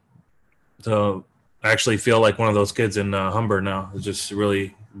 So I actually feel like one of those kids in Humber now. It just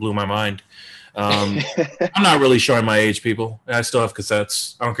really blew my mind. I'm not really showing my age, people. I still have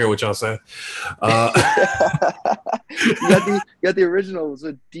cassettes. I don't care what y'all say. You got the originals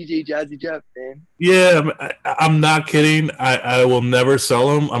with DJ Jazzy Jeff, man. Yeah, I'm not kidding. I will never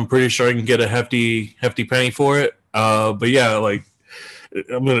sell them. I'm pretty sure I can get a hefty penny for it. But yeah, like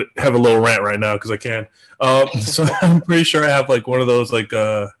I'm gonna have a little rant right now because I can. So I'm pretty sure I have like one of those like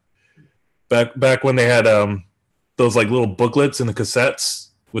back when they had those like little booklets in the cassettes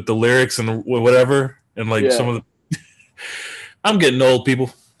with the lyrics and whatever, and like some of the. I'm getting old,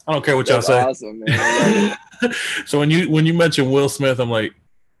 people. I don't care what y'all say. Awesome, man. So when you mention Will Smith, I'm like,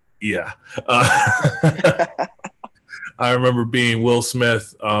 yeah. I remember being Will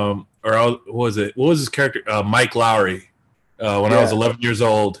Smith, what was his character? Mike Lowry, when I was 11 years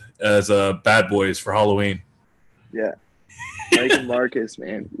old as Bad Boys for Halloween. Yeah. Mike and Marcus,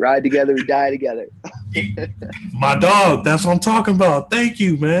 man. Ride together, we die together. My dog, that's what I'm talking about. Thank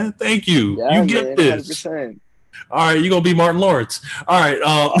you, man. Thank you. Yeah, you get man, this. 100%. All right, you're going to be Martin Lawrence. All right.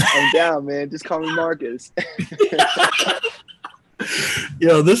 I'm down, man. Just call me Marcus.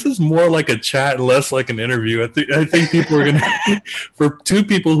 This is more like a chat and less like an interview. I think people are going to, for two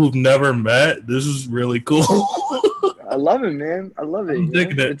people who've never met, this is really cool. I love it, man. I love it. I'm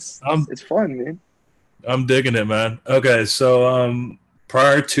digging it. It's fun, man. I'm digging it, man. Okay, so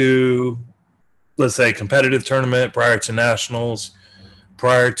prior to, let's say, competitive tournament, prior to nationals,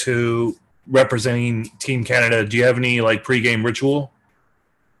 prior to representing Team Canada, do you have any like pregame ritual?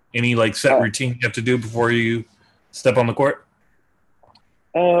 Any like set routine you have to do before you step on the court?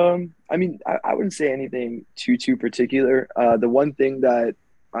 I mean, I wouldn't say anything too particular. The one thing that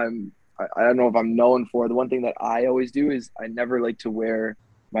I don't know if I'm known for, the one thing that I always do is I never like to wear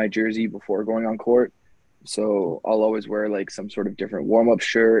my jersey before going on court. So I'll always wear like some sort of different warm-up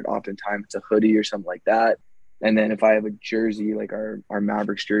shirt. Oftentimes it's a hoodie or something like that. And then if I have a jersey, like our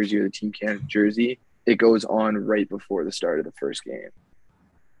Mavericks jersey or the Team Canada jersey, it goes on right before the start of the first game.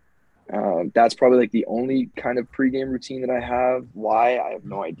 That's probably like the only kind of pregame routine that I have. Why? I have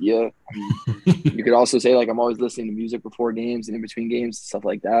no idea. I mean, you could also say like I'm always listening to music before games and in between games, stuff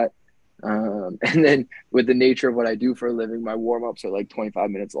like that. And then with the nature of what I do for a living, my warm-ups are like 25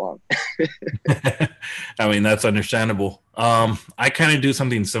 minutes long. I mean, that's understandable. I kind of do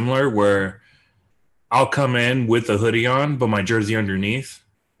something similar where I'll come in with a hoodie on, but my jersey underneath.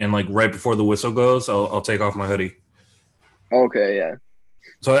 And like right before the whistle goes, I'll take off my hoodie. Okay, yeah.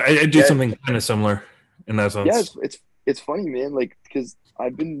 So I do something kind of similar in that sense. Yeah, it's funny, man. Like, because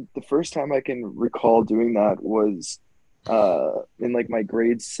the first time I can recall doing that was in like my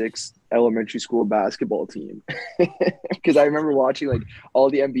grade 6 elementary school basketball team. Because I remember watching like all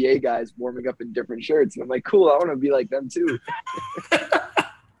the NBA guys warming up in different shirts, and I'm like, cool, I want to be like them too.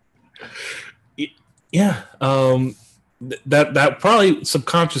 Yeah. That probably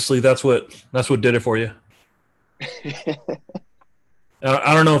subconsciously that's what did it for you.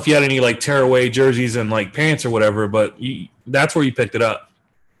 I don't know if you had any like tearaway jerseys and like pants or whatever, but that's where you picked it up.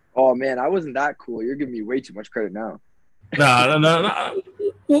 Oh man, I wasn't that cool. You're giving me way too much credit now. No.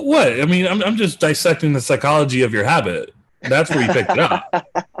 What? I mean, I'm just dissecting the psychology of your habit. That's where you picked it up.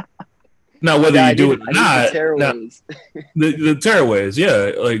 Now, whether you do it or not, the tearaways,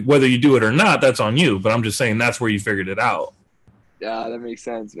 yeah, like whether you do it or not, that's on you. But I'm just saying that's where you figured it out. Yeah, that makes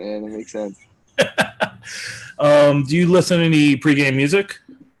sense, man. That makes sense. Do you listen to any pregame music?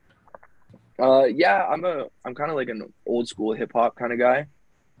 Yeah, I'm kind of like an old school hip hop kind of guy.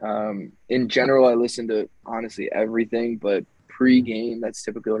 In general, I listen to honestly everything, but pre-game, that's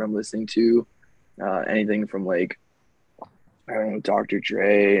typically what I'm listening to. Anything from like, I don't know, Dr.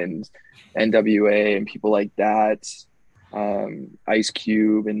 Dre and NWA and people like that, Ice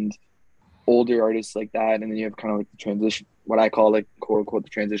Cube and older artists like that. And then you have kind of like the transition, what I call like quote unquote the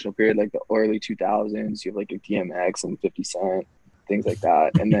transitional period, like the early 2000s. You have like a DMX and 50 Cent, things like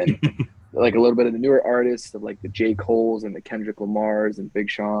that. And then like a little bit of the newer artists of like the J. Cole's and the Kendrick Lamar's and Big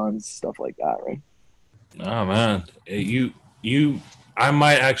Sean's, stuff like that, right? Oh man, I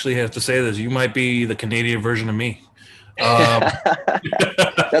might actually have to say this. You might be the Canadian version of me.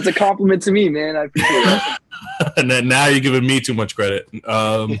 That's a compliment to me, man. I appreciate it. And then now you're giving me too much credit.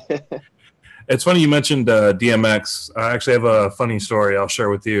 It's funny you mentioned DMX. I actually have a funny story I'll share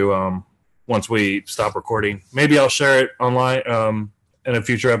with you once we stop recording. Maybe I'll share it online in a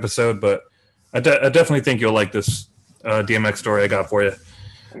future episode, but I definitely think you'll like this DMX story I got for you.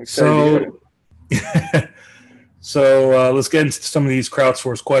 So let's get into some of these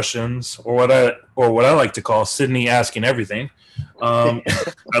crowdsourced questions, or what I like to call Sydney asking everything.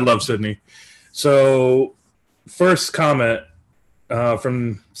 I love Sydney. So first comment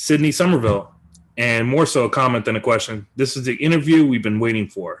from Sydney Somerville, and more so a comment than a question. This is the interview we've been waiting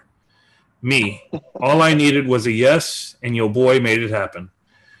for. Me. All I needed was a yes, and your boy made it happen.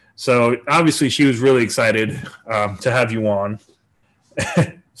 So obviously she was really excited to have you on.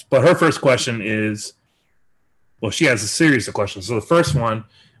 But her first question is, well, she has a series of questions. So the first one,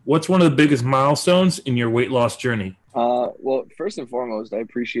 what's one of the biggest milestones in your weight loss journey? Well, first and foremost, I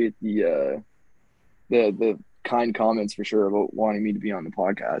appreciate the kind comments for sure about wanting me to be on the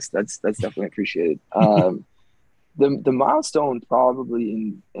podcast. That's definitely appreciated. The milestone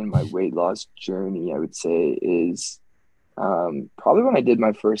probably in my weight loss journey, I would say, is probably when I did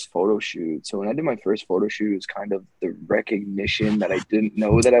my first photo shoot. So when I did my first photo shoot, it was kind of the recognition that I didn't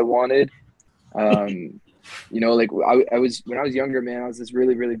know that I wanted. Like I was, when I was younger, man, I was this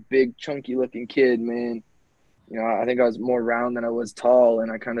really, really big, chunky looking kid, man. I think I was more round than I was tall,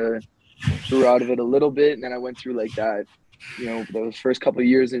 and I kind of grew out of it a little bit. And then I went through like that, those first couple of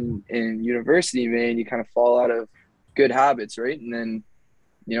years in university, man, you kind of fall out of good habits, right? And then,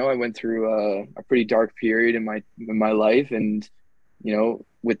 I went through a pretty dark period in my life, and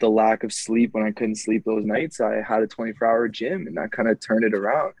with the lack of sleep, when I couldn't sleep those nights, I had a 24-hour gym, and that kind of turned it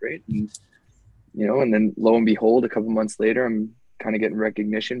around, right? And and then lo and behold, a couple months later, I'm kind of getting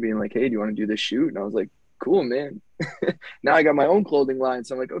recognition, being like, hey, do you want to do this shoot? And I was like, cool, man. Now I got my own clothing line,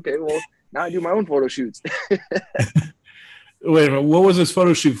 so I'm like, okay, well, now I do my own photo shoots. Wait a minute, what was this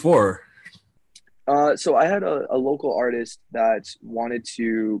photo shoot for? So I had a local artist that wanted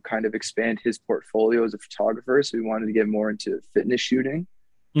to kind of expand his portfolio as a photographer. So he wanted to get more into fitness shooting.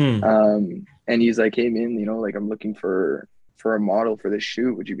 And he's like, hey, man, I'm looking for a model for this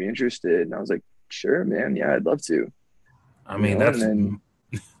shoot. Would you be interested? And I was like, sure, man. Yeah, I'd love to. I mean, that's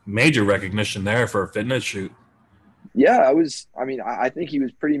major recognition there for a fitness shoot. Yeah, I think he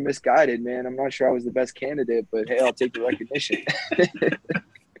was pretty misguided, man. I'm not sure I was the best candidate, but hey, I'll take the recognition.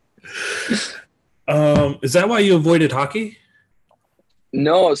 Is that why you avoided hockey?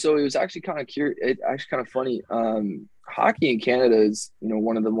 No, so it was actually kind of funny. Hockey in Canada is,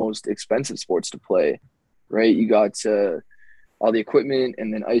 one of the most expensive sports to play, right? You got all the equipment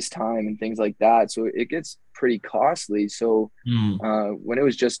and then ice time and things like that. So it gets pretty costly. So when it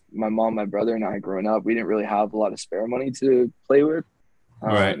was just my mom, my brother, and I growing up, we didn't really have a lot of spare money to play with.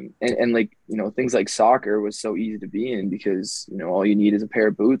 Right. And like, things like soccer was so easy to be in because, all you need is a pair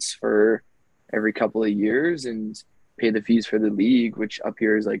of boots for every couple of years and pay the fees for the league, which up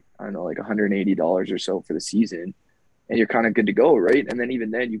here is like, I don't know, like $180 or so for the season. And you're kind of good to go, right? And then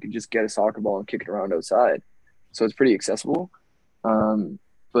even then you can just get a soccer ball and kick it around outside. So it's pretty accessible.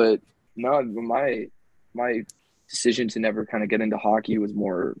 But no, my decision to never kind of get into hockey was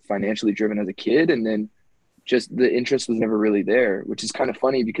more financially driven as a kid. And then just the interest was never really there, which is kind of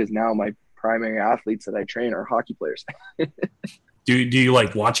funny because now my primary athletes that I train are hockey players. Do you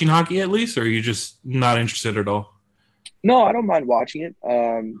like watching hockey at least, or are you just not interested at all? No, I don't mind watching it.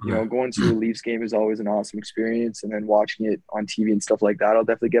 Going to a Leafs game is always an awesome experience, and then watching it on TV and stuff like that, I'll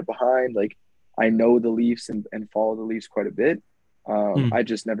definitely get behind. Like, I know the Leafs and follow the Leafs quite a bit. I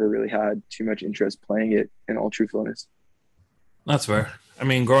just never really had too much interest playing it, in all truthfulness. That's fair. I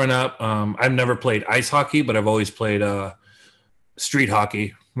mean, growing up, I've never played ice hockey, but I've always played street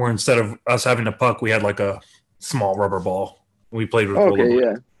hockey, where instead of us having a puck, we had like a small rubber ball. We played with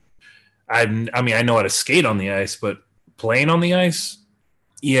yeah. I mean, I know how to skate on the ice, but playing on the ice,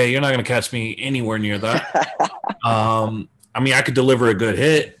 yeah, you're not going to catch me anywhere near that. I mean, I could deliver a good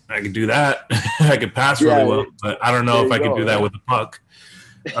hit. I could do that. I could pass really well, but I don't know if I could do that with a puck.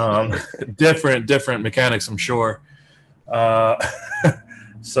 Different mechanics, I'm sure.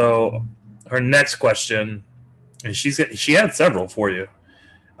 So her next question, and she had several for you.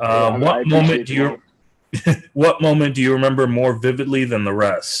 What moment do you remember more vividly than the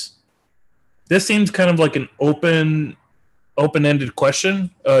rest? This seems kind of like an open-ended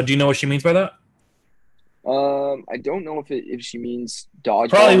question. Do you know what she means by that? I don't know if she means dodgeball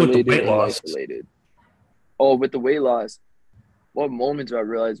probably with related the weight or loss life related. Oh, with the weight loss. What moment do I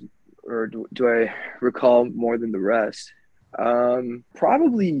realize, or do I recall more than the rest?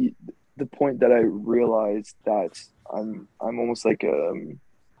 Probably the point that I realized that I'm almost like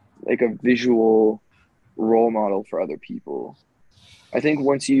a visual role model for other people. I think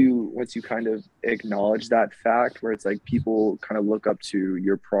once you kind of acknowledge that fact, where it's like people kind of look up to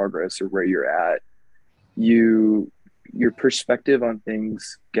your progress or where you're at, you your perspective on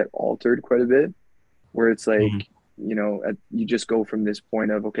things get altered quite a bit. Where it's like, Mhm. you just go from this point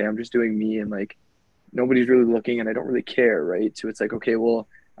of, okay, I'm just doing me, and like nobody's really looking, and I don't really care, right? So it's like, okay, well,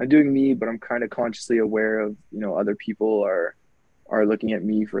 I'm doing me, but I'm kind of consciously aware of, other people are looking at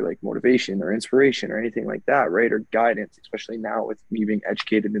me for like motivation or inspiration or anything like that, right? Or guidance, especially now with me being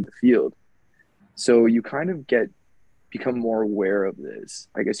educated in the field. So you kind of become more aware of this,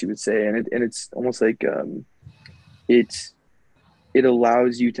 I guess you would say. And it's almost like it it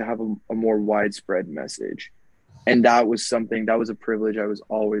allows you to have a more widespread message. And that was a privilege I was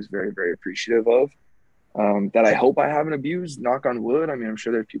always very, very appreciative of. That I hope I haven't abused, knock on wood. I mean, I'm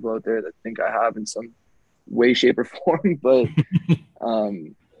sure there's people out there that think I have in some way, shape, or form,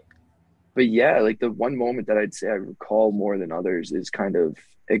 um, but yeah, like the one moment that I'd say I recall more than others is kind of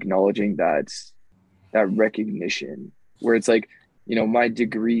acknowledging that recognition, where it's like, my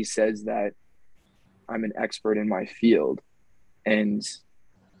degree says that I'm an expert in my field, and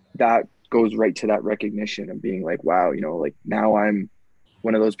that goes right to that recognition of being like, wow, like now I'm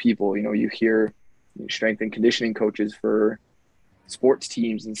one of those people. You hear strength and conditioning coaches for sports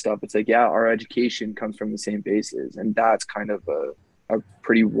teams and stuff. It's like, yeah, our education comes from the same bases, and that's kind of a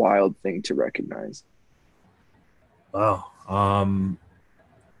pretty wild thing to recognize. Wow.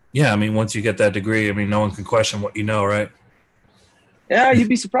 Yeah, I mean, once you get that degree, I mean, no one can question what you know, right? Yeah, you'd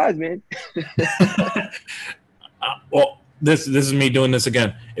be surprised, man. Well, this is me doing this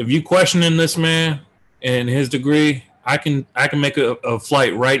again. If you questioning this man and his degree, I can make a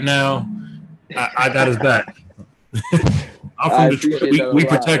flight right now. I got his back. I'm I from Detroit. appreciate that a We lot.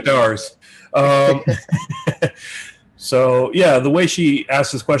 protect ours. Um, so yeah, the way she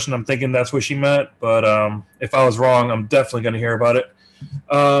asked this question, I'm thinking that's what she meant. But if I was wrong, I'm definitely going to hear about it.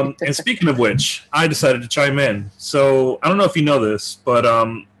 And speaking of which, I decided to chime in. So I don't know if you know this, but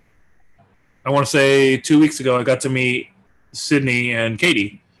I want to say 2 weeks ago I got to meet Sydney and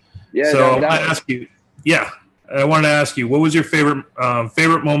Katie. Yeah, So down I want to Dallas. ask you, yeah, I wanted to ask you, what was your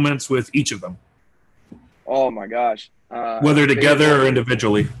favorite moments with each of them, Oh my gosh. whether Favorite together or moment.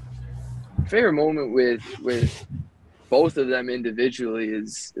 individually? Favorite moment with both of them individually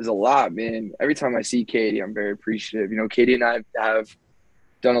is a lot, man. Every time I see Katie, I'm very appreciative. Katie and I have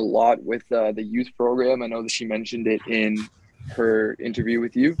done a lot with the youth program. I know that she mentioned it in her interview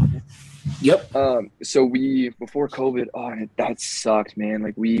with you. Yep. So we before COVID, oh, and that sucked, man.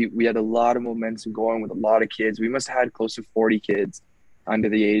 Like we had a lot of momentum going with a lot of kids. We must have had close to 40 kids under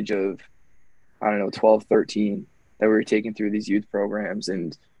the age of, I don't know, 12, 13, that we were taking through these youth programs.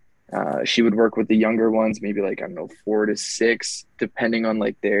 And she would work with the younger ones, maybe like, I don't know, 4 to 6, depending on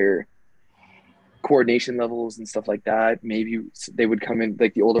like their coordination levels and stuff like that. Maybe they would come in,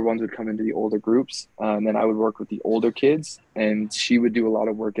 like the older ones would come into the older groups. And then I would work with the older kids, and she would do a lot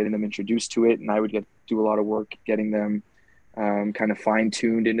of work getting them introduced to it. And I would do a lot of work getting them kind of fine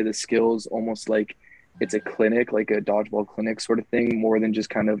tuned into the skills, almost like it's a clinic, like a dodgeball clinic sort of thing, more than just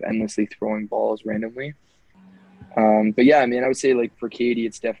kind of endlessly throwing balls randomly. But yeah, I mean, I would say like for Katie,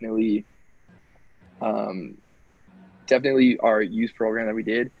 it's um, definitely our youth program that we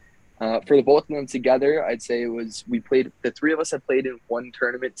did. For the both of them together, I'd say the three of us had played in one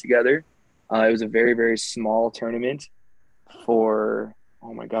tournament together. It was a very, very small tournament for,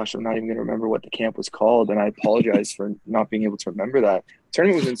 oh my gosh, I'm not even going to remember what the camp was called. And I apologize for not being able to remember that. The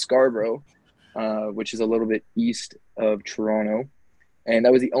tournament was in Scarborough, which is a little bit east of Toronto. And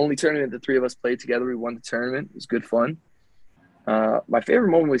that was the only tournament the three of us played together. We won the tournament. It was good fun. My favorite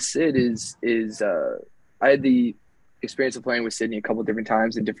moment with Sid is I had the experience of playing with Sydney a couple of different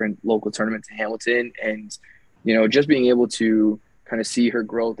times in different local tournaments in Hamilton, and just being able to kind of see her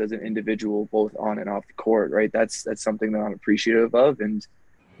growth as an individual, both on and off the court. Right, that's something that I'm appreciative of, and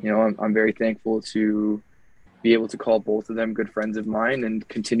I'm very thankful to be able to call both of them good friends of mine and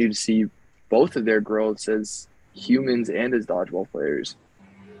continue to see both of their growths as humans and as dodgeball players.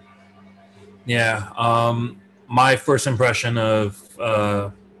 Yeah. My first impression of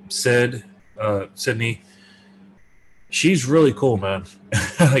Sydney, she's really cool, man.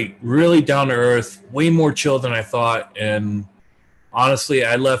 Like really down to earth, way more chill than I thought. And honestly,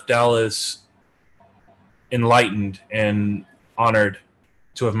 I left Dallas enlightened and honored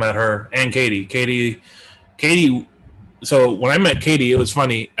to have met her and Katie. Katie. So when I met Katie, it was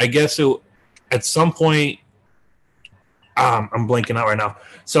funny. I guess at some point, I'm blanking out right now.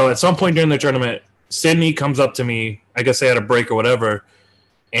 So at some point during the tournament, Sydney comes up to me. I guess they had a break or whatever,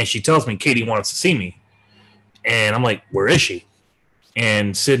 and she tells me Katie wants to see me. And I'm like, where is she?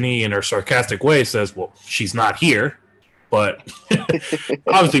 And Sydney, in her sarcastic way, says, well, she's not here. But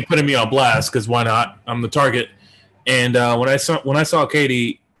obviously putting me on blast, because why not? I'm the target. And when I saw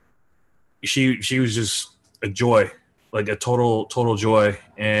Katie, she was just a joy, like a total joy.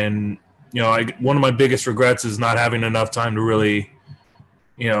 And one of my biggest regrets is not having enough time to really,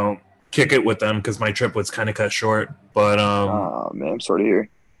 kick it with them, because my trip was kind of cut short. But oh man, I'm sorry to hear.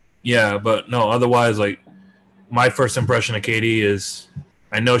 Yeah, but no, otherwise, like, my first impression of Katie is,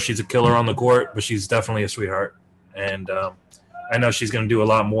 I know she's a killer on the court, but she's definitely a sweetheart. And I know she's going to do a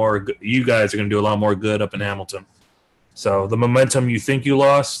lot more. You guys are going to do a lot more good up in Hamilton. So the momentum you think you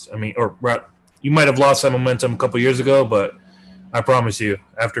lost, you might have lost that momentum a couple years ago, but I promise you,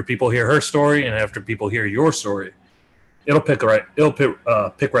 after people hear her story and after people hear your story, it'll pick right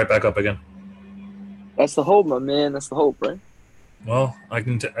back up again. That's the hope, my man. That's the hope, right? Well,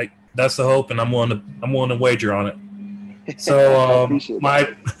 that's the hope, and I'm willing to wager on it. So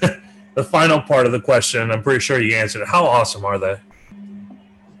the final part of the question, I'm pretty sure you answered it. How awesome are they?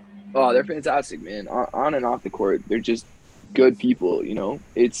 Oh, they're fantastic, man. On and off the court, they're just good people.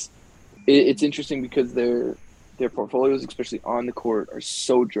 It's interesting because their portfolios, especially on the court, are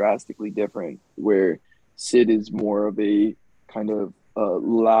so drastically different. Where Sid is more of a kind of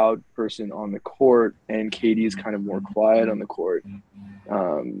loud person on the court, and Katie is kind of more quiet on the court.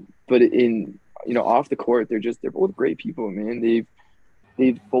 But in off the court, they're both great people, man.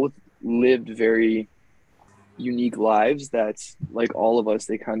 They've both lived very unique lives that, like all of us,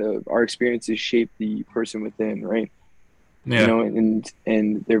 they kind of, our experiences shape the person within, right? Yeah.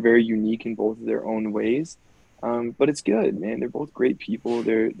 And they're very unique in both of their own ways. But it's good, man. They're both great people.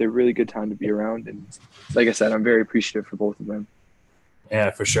 They're really good time to be around. And like I said, I'm very appreciative for both of them. Yeah,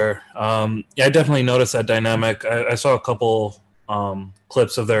 for sure. I definitely noticed that dynamic. I saw a couple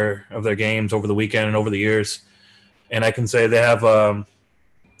clips of their games over the weekend and over the years, and I can say they have a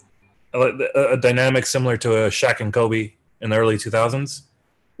dynamic similar to a Shaq and Kobe in the early 2000s.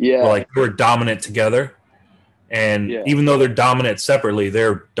 Yeah, where, we're dominant together, and even though they're dominant separately,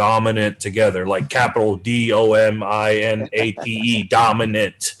 they're dominant together, like capital DOMINATE,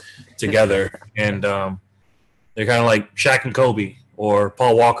 dominant together. And they're kind of like Shaq and Kobe, or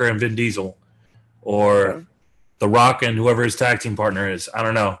Paul Walker and Vin Diesel, or The Rock and whoever his tag team partner is. I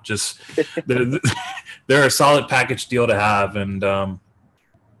don't know. Just they're a solid package deal to have, and I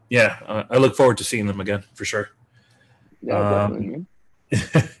look forward to seeing them again for sure. Yeah, definitely.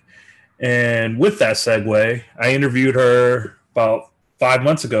 And with that segue, I interviewed her about 5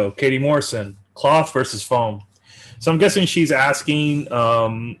 months ago, Katie Morrison, cloth versus foam. So I'm guessing she's asking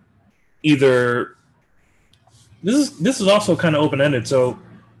either. This is also kind of open ended. So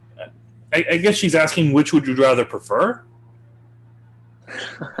I guess she's asking, which would you rather prefer?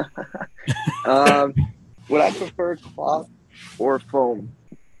 Would I prefer cloth or foam?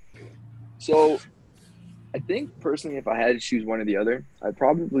 So I think personally, if I had to choose one or the other, I'd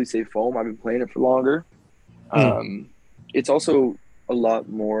probably say foam. I've been playing it for longer. It's also a lot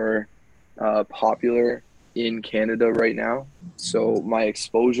more popular in Canada right now. So my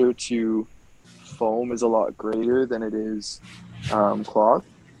exposure to foam is a lot greater than it is cloth.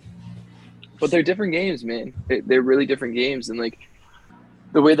 But they're different games, man. They're really different games. And like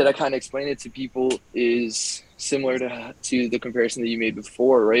the way that I kind of explain it to people is similar to the comparison that you made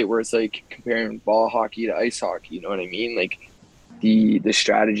before, right? Where it's like comparing ball hockey to ice hockey, you know what I mean? Like the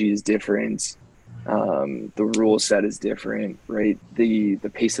strategy is different. The rule set is different, right? The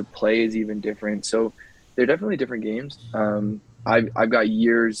pace of play is even different. So they're definitely different games. I've got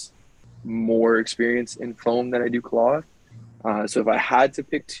years more experience in foam than I do cloth. So if I had to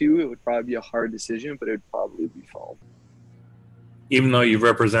pick two, it would probably be a hard decision, but it would probably be foam. Even though you've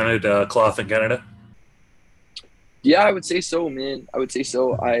represented cloth in Canada? Yeah, I would say so, man. I would say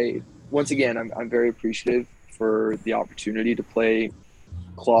so. Once again, I'm very appreciative for the opportunity to play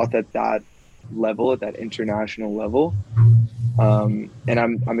cloth at that level, at that international level. And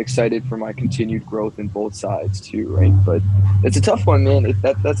I'm excited for my continued growth in both sides too, right? But it's a tough one, man.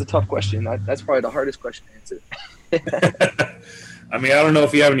 That's a tough question. That's probably the hardest question to answer. I mean, I don't know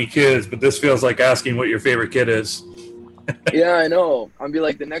if you have any kids, but this feels like asking what your favorite kid is. Yeah, I know. I'll be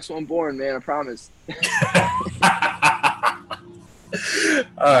like the next one born, man. I promise.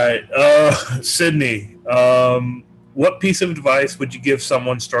 All right, Sydney. What piece of advice would you give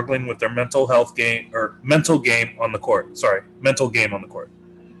someone struggling with their mental game on the court?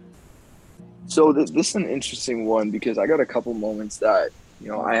 So this is an interesting one because I got a couple moments that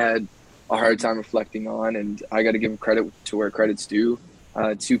I had a hard time reflecting on, and I got to give credit to where credit's due.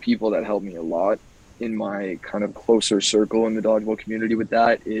 Two people that helped me a lot in my kind of closer circle in the dodgeball community with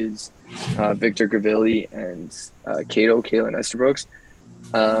that is Victor Gravilli and Kalen Esterbrooks.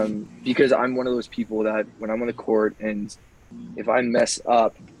 Because I'm one of those people that when I'm on the court and if I mess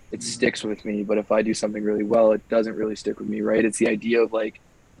up, it sticks with me. But if I do something really well, it doesn't really stick with me, right? It's the idea of like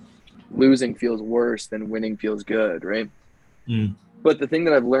losing feels worse than winning feels good, right? Mm. But the thing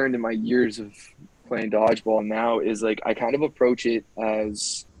that I've learned in my years of playing dodgeball now is like I kind of approach it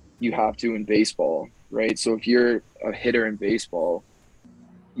as you have to in baseball, right? So if you're a hitter in baseball,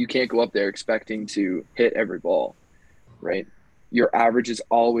 you can't go up there expecting to hit every ball, right? Your average is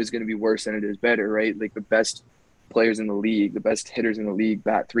always going to be worse than it is better, right? Like the best players in the league, the best hitters in the league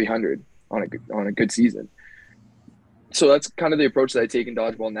bat 300 on a good season. So that's kind of the approach that I take in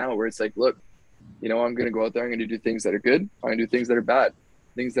dodgeball now, where it's like, look, you know, I'm going to go out there, I'm going to do things that are good, I'm going to do things that are bad.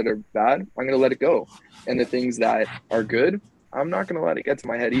 Things that are bad, I'm going to let it go. And the things that are good, I'm not going to let it get to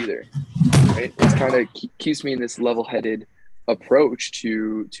my head either, right? It's kind of keeps me in this level-headed approach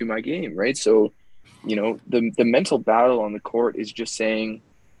to my game, right? So, you know, the mental battle on the court is just saying,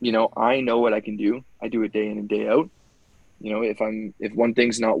 you know, I know what I can do. I do it day in and day out. You know, if one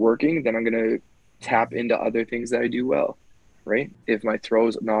thing's not working, then I'm going to tap into other things that I do well, right? If my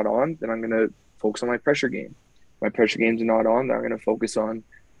throw's not on, then I'm going to focus on my pressure game. My pressure games are not on, then I'm going to focus on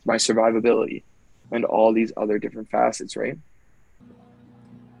my survivability and all these other different facets, right?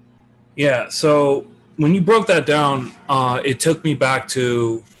 Yeah, so when you broke that down, it took me back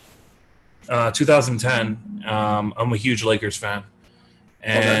to 2010. I'm a huge Lakers fan.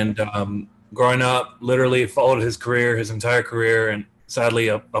 And growing up, literally followed his career, his entire career, and sadly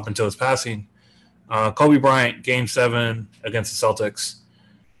up until his passing. Kobe Bryant, Game 7 against the Celtics,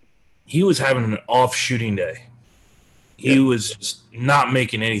 he was having an off shooting day. He was just not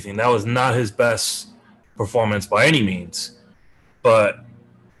making anything. That was not his best performance by any means. But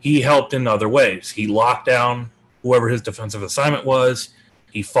he helped in other ways. He locked down whoever his defensive assignment was.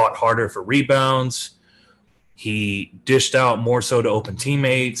 He fought harder for rebounds. He dished out more so to open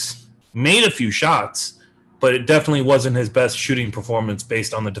teammates. Made a few shots, but it definitely wasn't his best shooting performance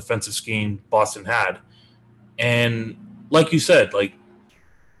based on the defensive scheme Boston had. And like you said, like,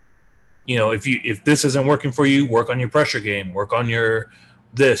 you know, if this isn't working for you, work on your pressure game, work on your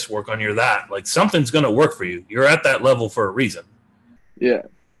this, work on your that. Like something's going to work for you. You're at that level for a reason. Yeah.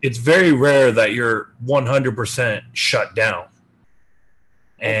 It's very rare that you're 100% shut down.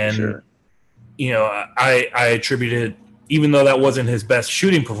 And, sure. You know, I attributed, even though that wasn't his best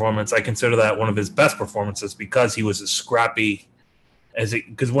shooting performance, I consider that one of his best performances because he was as scrappy as it,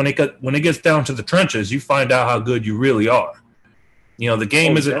 because when it gets down to the trenches, you find out how good you really are. You know, the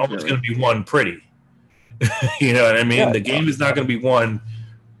game isn't always going to be won pretty. You know what I mean? Yeah, the game is not going to be won,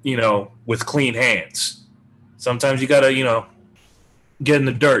 you know, with clean hands. Sometimes you got to, you know, get in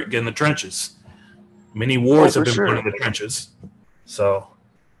the dirt, get in the trenches. Many wars have been won in the trenches. So,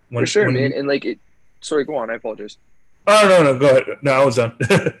 man. And like, sorry, go on. I apologize. Oh, no, go ahead. No, I was done.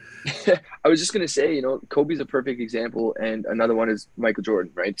 I was just going to say, you know, Kobe's a perfect example. And another one is Michael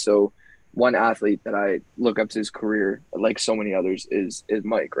Jordan, right? So, one athlete that I look up to his career, like so many others, is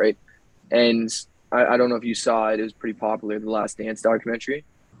Mike, right? And I don't know if you saw it. It was pretty popular, the Last Dance documentary.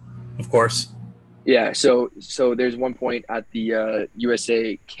 Of course. Yeah, so there's one point at the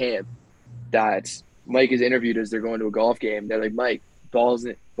USA camp that Mike is interviewed as they're going to a golf game. They're like, Mike, ball,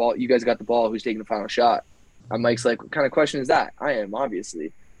 you guys got the ball. Who's taking the final shot? And Mike's like, what kind of question is that? I am,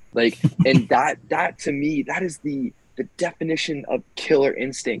 obviously. Like, and that to me, that is the definition of killer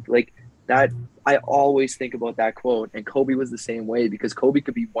instinct. Like, that I always think about that quote. And Kobe was the same way because Kobe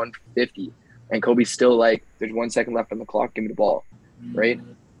could be 150 and Kobe's still like, there's 1 second left on the clock, give me the ball, right?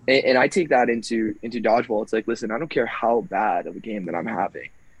 And I take that into dodgeball. It's like, listen, I don't care how bad of a game that I'm having.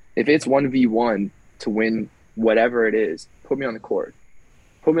 If it's 1v1 to win whatever it is, put me on the court.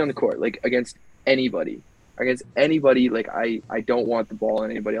 Put me on the court, like against anybody. Like I don't want the ball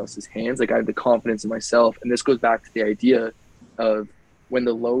in anybody else's hands. Like I have the confidence in myself. And this goes back to the idea of when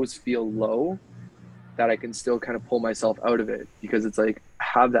the lows feel low, that I can still kind of pull myself out of it because it's like,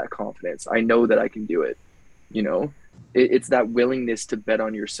 have that confidence. I know that I can do it. You know, it's that willingness to bet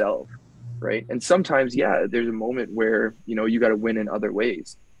on yourself. Right. And sometimes, yeah, there's a moment where, you know, you got to win in other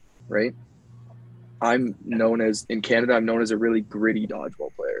ways. Right. In Canada, I'm known as a really gritty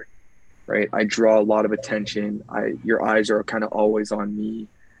dodgeball player. Right. I draw a lot of attention. Your eyes are kind of always on me,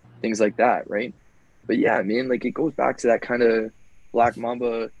 things like that. Right. But yeah, man, like it goes back to that kind of Black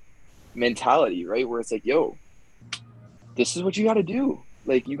Mamba mentality, right? Where it's like, yo, this is what you got to do.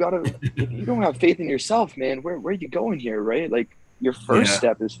 Like you got to, if you don't have faith in yourself, man, where are you going here? Right. Like your first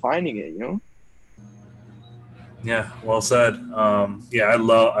step is finding it, you know? Yeah, well said. Yeah, I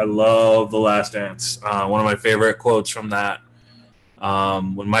love The Last Dance. One of my favorite quotes from that,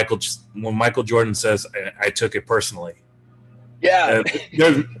 when Michael Jordan says, "I took it personally." Yeah.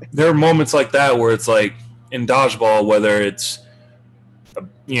 Uh, there are moments like that where it's like in dodgeball, whether it's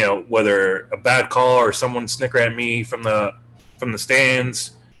whether a bad call or someone snicker at me from the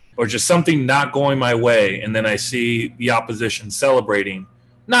stands, or just something not going my way, and then I see the opposition celebrating,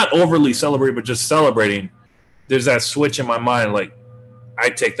 not overly celebrating, but just celebrating. There's that switch in my mind, like I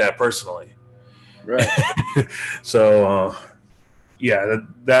take that personally. Right. So yeah,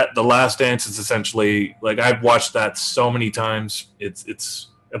 that The Last Dance is essentially like I've watched that so many times. It's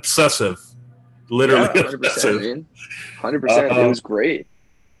obsessive, literally Yeah, 100%, obsessive. man. 100%. It Um, was great.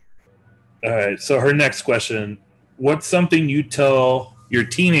 all right. So her next question: what's something you tell your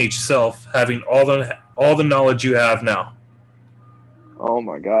teenage self, having all the knowledge you have now? Oh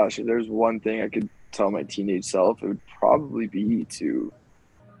my gosh, if there's one thing I could tell my teenage self, it would probably be to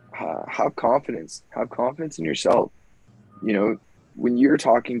have confidence. Have confidence in yourself. You know, when you're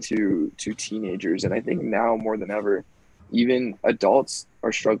talking to teenagers, and I think now more than ever, even adults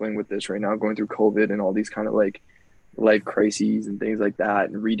are struggling with this right now, going through COVID and all these kind of like life crises and things like that,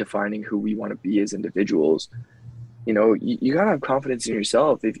 and redefining who we want to be as individuals. You gotta have confidence in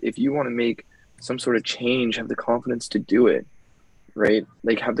yourself. If you want to make some sort of change, have the confidence to do it, right?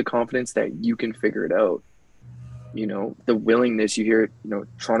 Like have the confidence that you can figure it out. The willingness. You hear,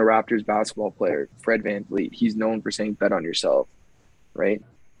 Toronto Raptors basketball player Fred VanVleet, he's known for saying bet on yourself, right?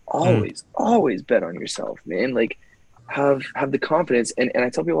 Mm, Always bet on yourself, man. Like have the confidence. And I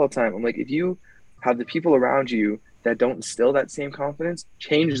tell people all the time, I'm like, if you have the people around you that don't instill that same confidence,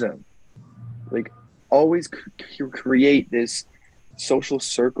 change them. Like always create this social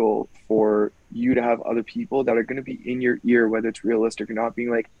circle for you to have other people that are going to be in your ear, whether it's realistic or not, being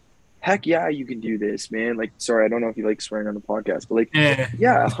like, heck yeah, you can do this, man. Like, sorry, I don't know if you like swearing on the podcast, but like, eh.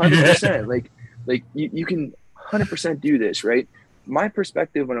 yeah, 100%. Like you can 100% do this, right? My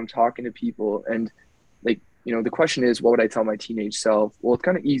perspective when I'm talking to people, and like, the question is, what would I tell my teenage self? Well, it's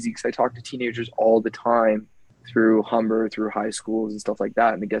kind of easy because I talk to teenagers all the time through Humber, through high schools and stuff like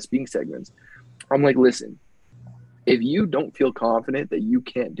that, and the guest speaking segments. I'm like, listen, if you don't feel confident that you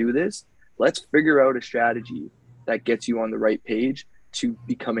can't do this, let's figure out a strategy that gets you on the right page to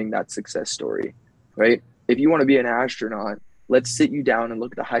becoming that success story, right? If you want to be an astronaut, let's sit you down and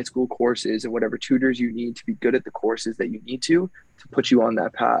look at the high school courses and whatever tutors you need to be good at the courses that you need to put you on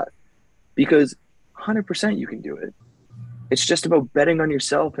that path. Because 100% you can do it. It's just about betting on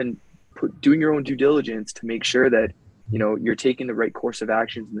yourself and doing your own due diligence to make sure that you're taking the right course of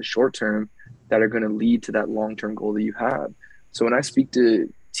actions in the short term that are going to lead to that long-term goal that you have. So when I speak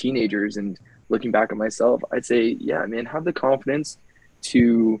to teenagers and looking back at myself, I'd say, yeah, man, have the confidence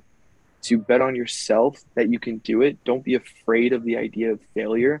to bet on yourself that you can do it. Don't be afraid of the idea of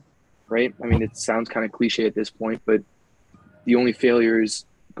failure, right? I mean, it sounds kind of cliche at this point, but the only failure is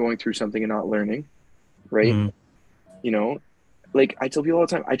going through something and not learning, right? Mm. You know, like I tell people all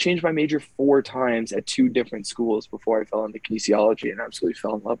the time, I changed my major 4 times at 2 different schools before I fell into kinesiology and absolutely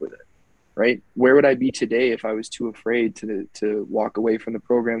fell in love with it. Right? Where would I be today if I was too afraid to walk away from the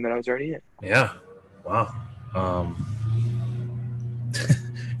program that I was already in? Yeah. Wow. Um,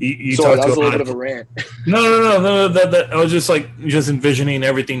 you Sorry, talk that to was a a little lot bit of of a rant. no. That I was just envisioning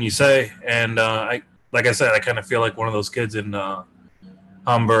everything you say, and I like I said, I kind of feel like one of those kids in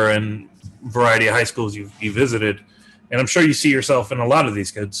Humber and variety of high schools you visited, and I'm sure you see yourself in a lot of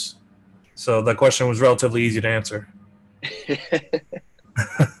these kids. So that question was relatively easy to answer.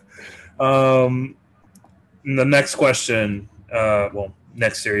 Um, the next question,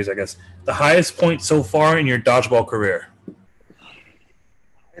 next series, I guess. The highest point so far in your dodgeball career.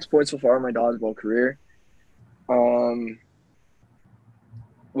 Highest points so far in my dodgeball career. Um,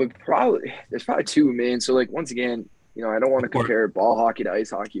 would probably there's probably two, man. So like once again, I don't want to Or, compare ball hockey to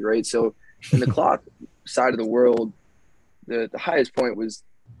ice hockey, right? So in the cloth side of the world, the highest point was,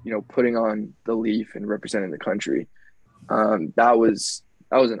 putting on the leaf and representing the country. That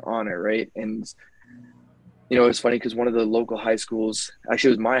was an honor, right? And it's funny because one of the local high schools, actually,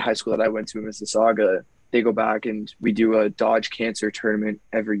 it was my high school that I went to in Mississauga. They go back and we do a Dodge Cancer tournament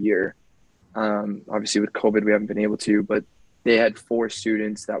every year. Obviously, with COVID, we haven't been able to, but they had 4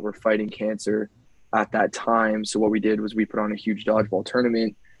 students that were fighting cancer at that time. So what we did was we put on a huge dodgeball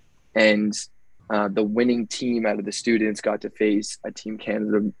tournament, and the winning team out of the students got to face a Team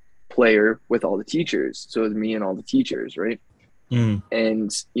Canada player with all the teachers. So it was me and all the teachers, right? mm,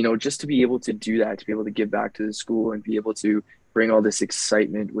 And just to be able to do that, to be able to give back to the school and be able to bring all this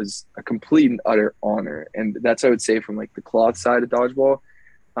excitement was a complete and utter honor. And that's, I would say, from like the cloth side of dodgeball.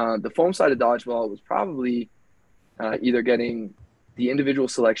 The foam side of dodgeball was probably either getting the individual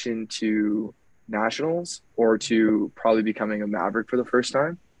selection to nationals or to probably becoming a Maverick for the first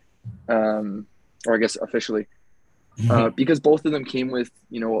time, or I guess officially. Because both of them came with,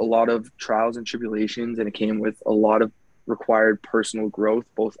 you know, a lot of trials and tribulations, and it came with a lot of required personal growth,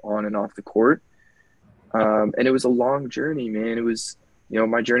 both on and off the court. And it was a long journey, man. It was, you know,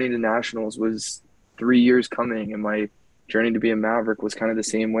 my journey to nationals was 3 years coming, and my journey to be a Maverick was kind of the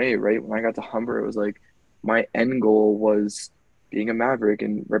same way, right? When I got to Humber, it was like my end goal was being a Maverick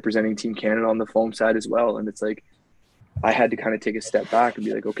and representing Team Canada on the foam side as well. And it's like I had to kind of take a step back and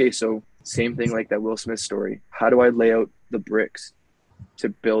be like, okay, so same thing like that Will Smith story. How do I lay out the bricks to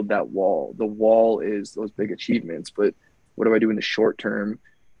build that wall? The wall is those big achievements, but what do I do in the short term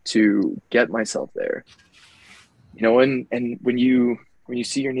to get myself there? You know, and when you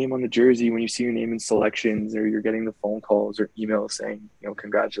see your name on the jersey, when you see your name in selections, or you're getting the phone calls or emails saying, you know,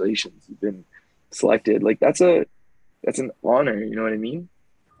 congratulations, you've been selected, like that's an honor, you know what I mean?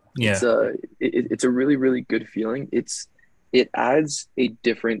 Yeah. It's a really, really good feeling. It adds a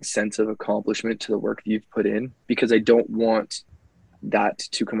different sense of accomplishment to the work that you've put in, because I don't want that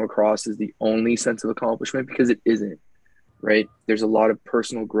to come across as the only sense of accomplishment, because it isn't, right? There's a lot of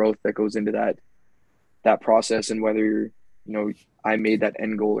personal growth that goes into that process, and whether you're, you know, I made that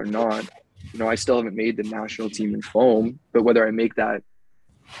end goal or not, you know, I still haven't made the national team in foam, but whether I make that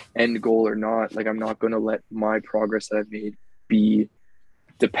end goal or not, like I'm not going to let my progress that I've made be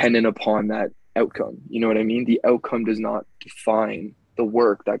dependent upon that outcome. You know what I mean? The outcome does not define the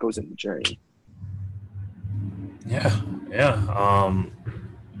work that goes in the journey. Yeah.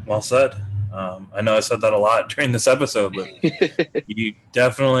 Well said. I know I said that a lot during this episode, but you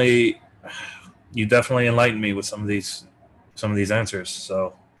definitely enlightened me with some of these answers.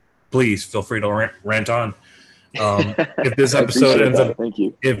 So please feel free to rant on. If this episode ends up, thank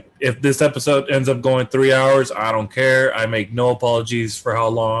you. If this episode ends up going 3 hours, I don't care. I make no apologies for how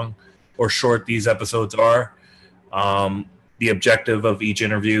long or short these episodes are. The objective of each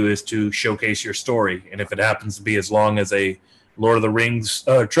interview is to showcase your story, and if it happens to be as long as a Lord of the Rings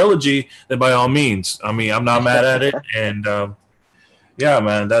trilogy, then by all means. I mean, I'm not mad at it, and yeah,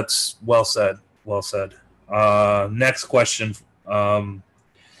 man, that's well said. Well said. Next question.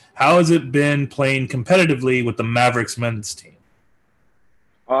 How has it been playing competitively with the Mavericks men's team?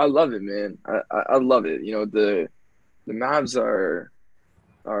 Oh, I love it, man. I love it. You know, the Mavs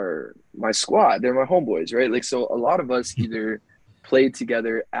are my squad. They're my homeboys, right? Like, so a lot of us either played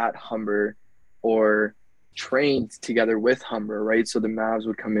together at Humber or trained together with Humber, right? So the Mavs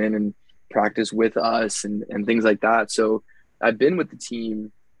would come in and practice with us and things like that. So I've been with the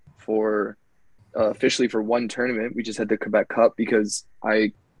team for officially for one tournament. We just had the Quebec Cup because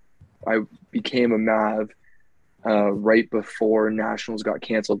I became a Mav right before Nationals got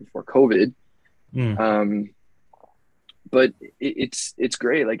canceled before COVID. But it's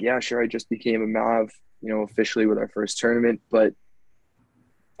great. Like, yeah, sure, I just became a Mav, you know, officially with our first tournament, but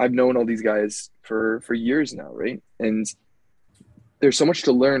I've known all these guys for years now, right? And there's so much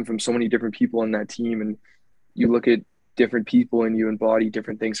to learn from so many different people in that team, and you look at different people and you embody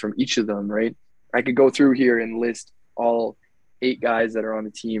different things from each of them, right? I could go through here and list all 8 guys that are on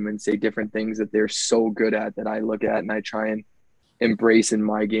the team and say different things that they're so good at that I look at and I try and embrace in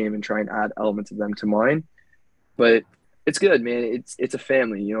my game and try and add elements of them to mine. But it's good, man. It's a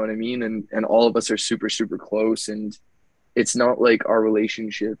family, you know what I mean? And all of us are super, super close. And it's not like our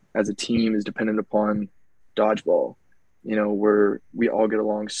relationship as a team is dependent upon dodgeball. You know, we all get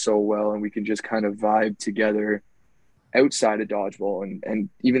along so well and we can just kind of vibe together outside of dodgeball and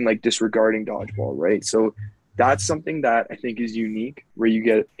even like disregarding dodgeball, right? So that's something that I think is unique, where you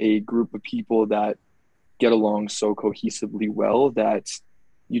get a group of people that get along so cohesively well that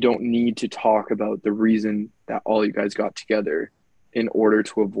you don't need to talk about the reason that all you guys got together in order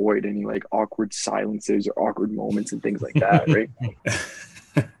to avoid any like awkward silences or awkward moments and things like that, right?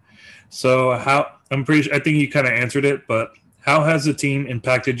 So I think you kind of answered it, but how has the team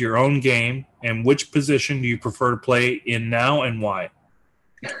impacted your own game, and which position do you prefer to play in now and why?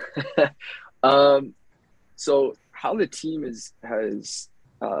 So how the team has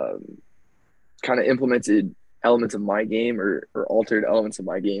kind of implemented elements of my game or altered elements of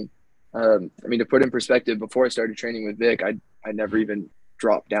my game. I mean, to put in perspective, before I started training with Vic, I never even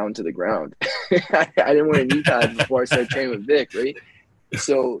dropped down to the ground. I didn't wear a knee pad before I started training with Vic, right?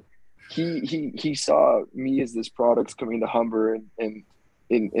 So he saw me as this product coming to Humber, and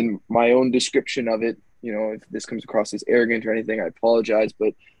in my own description of it, you know, if this comes across as arrogant or anything, I apologize.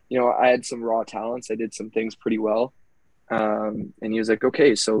 But, you know, I had some raw talents. I did some things pretty well. And he was like,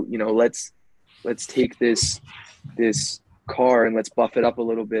 okay, so, you know, let's take this car and let's buff it up a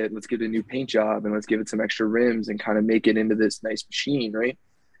little bit. Let's give it a new paint job and let's give it some extra rims and kind of make it into this nice machine, right?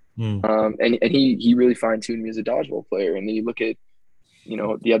 Mm. And he really fine-tuned me as a dodgeball player. And then you look at,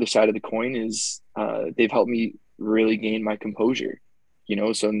 the other side of the coin is they've helped me really gain my composure.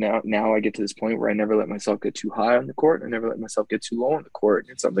 So now I get to this point where I never let myself get too high on the court. I never let myself get too low on the court.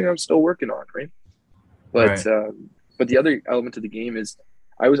 It's something I'm still working on, right? But Right. but the other element of the game is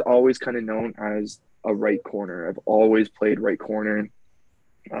I was always kind of known as a right corner. I've always played right corner.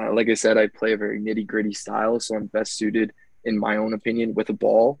 Like I said, I play a very nitty gritty style, so I'm best suited, in my own opinion, with a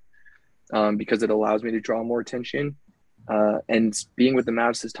ball because it allows me to draw more attention. And being with the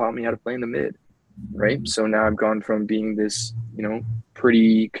Mavs has taught me how to play in the mid, right? So now I've gone from being this,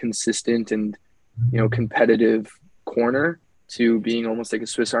 pretty consistent and, competitive corner to being almost like a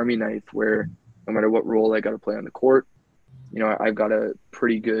Swiss Army knife where no matter what role I got to play on the court, I've got a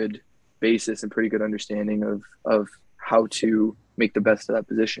pretty good basis and pretty good understanding of how to make the best of that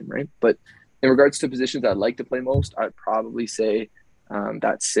position, right? But in regards to positions I'd like to play most, I'd probably say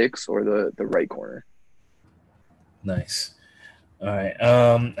that six or the right corner. Nice. All right.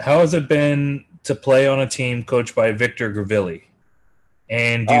 How has it been to play on a team coached by Victor Gravilli?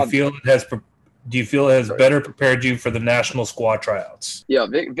 And do you feel it has Sorry. better prepared you for the national squad tryouts? Yeah,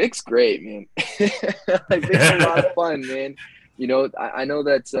 Vic's great, man. Like Vic's a lot of fun, man. I know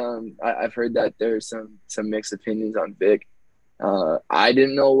that I've heard that there's some mixed opinions on Vic. I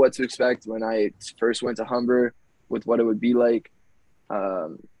didn't know what to expect when I first went to Humber with what it would be like. I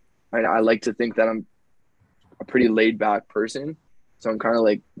like to think that I'm a pretty laid back person, so I'm kind of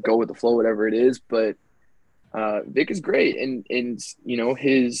like go with the flow, whatever it is. But Vic is great, and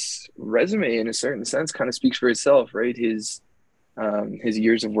his resume in a certain sense kind of speaks for itself, right? His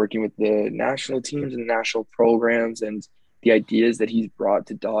years of working with the national teams and national programs, and the ideas that he's brought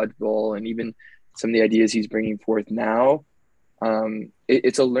to dodgeball, and even some of the ideas he's bringing forth now.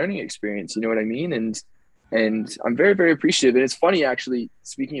 It's a learning experience, you know what I mean? And I'm very, very appreciative. And it's funny, actually,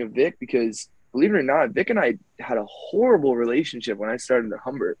 speaking of Vic, because believe it or not, Vic and I had a horrible relationship when I started at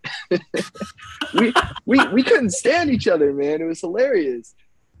Humber. we couldn't stand each other, man. It was hilarious.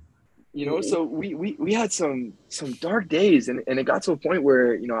 So we had some dark days, and it got to a point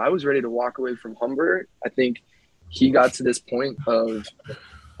where, I was ready to walk away from Humber. I think he got to this point of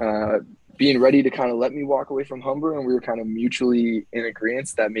being ready to kind of let me walk away from Humber, and we were kind of mutually in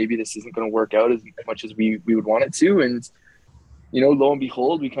agreement that maybe this isn't going to work out as much as we would want it to. And, lo and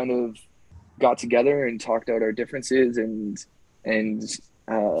behold, we kind of got together and talked out our differences and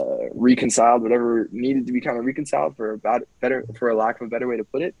reconciled whatever needed to be kind of reconciled for a lack of a better way to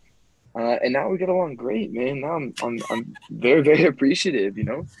put it. And now we get along great, man. Now I'm very, very appreciative.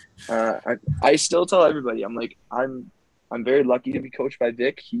 I still tell everybody, I'm like, I'm very lucky to be coached by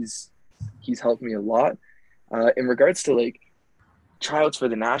Vic. He's helped me a lot. In regards to like tryouts for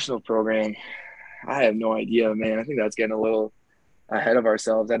the national program, I have no idea, man. I think that's getting a little ahead of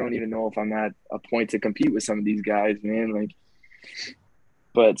ourselves. I don't even know if I'm at a point to compete with some of these guys, man. Like,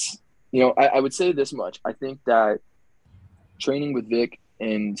 but I would say this much. I think that training with Vic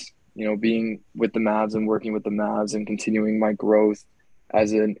and being with the Mavs and working with the Mavs and continuing my growth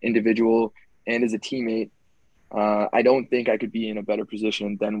as an individual and as a teammate, I don't think I could be in a better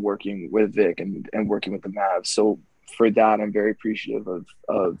position than working with Vic and working with the Mavs. So for that, I'm very appreciative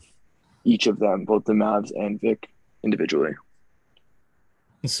of each of them, both the Mavs and Vic individually.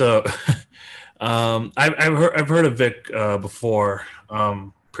 So I've heard of Vic before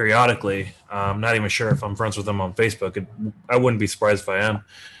periodically. I'm not even sure if I'm friends with him on Facebook. I wouldn't be surprised if I am.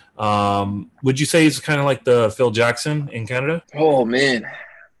 Would you say he's kind of like the Phil Jackson in Canada? Oh, man.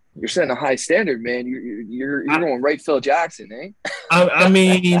 You're setting a high standard, man. You're going right Phil Jackson, eh? I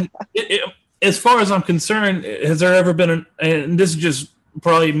mean, as far as I'm concerned, has there ever been and this is just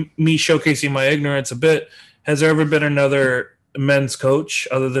probably me showcasing my ignorance a bit, has there ever been another men's coach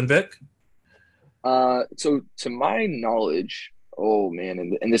other than Vic? So to my knowledge, oh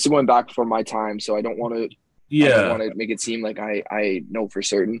man, and this is going back before my time, so I don't want to make it seem like I know for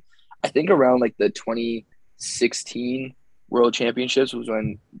certain. I think around like the 2016 World Championships was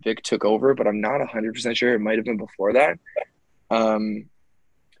when Vic took over, but I'm not 100% sure. It might have been before that.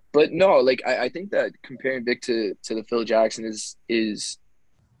 But no, like I think that comparing Vic to the Phil Jackson is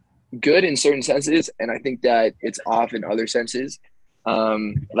good in certain senses, and I think that it's off in other senses.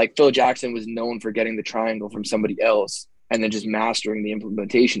 Like Phil Jackson was known for getting the triangle from somebody else and then just mastering the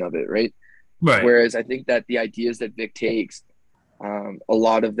implementation of it, right? Right. Whereas I think that the ideas that Vic takes, a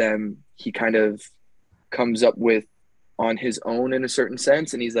lot of them he kind of comes up with on his own in a certain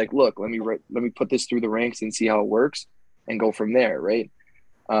sense, and he's like, look, let me put this through the ranks and see how it works and go from there, right?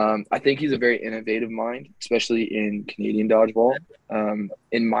 I think he's a very innovative mind, especially in Canadian dodgeball.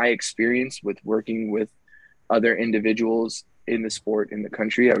 In my experience with working with other individuals in the sport in the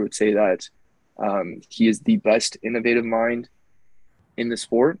country, I would say that he is the best innovative mind in the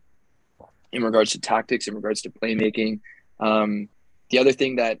sport in regards to tactics, in regards to playmaking. The other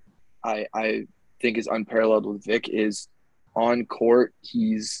thing that I think is unparalleled with Vic is on court,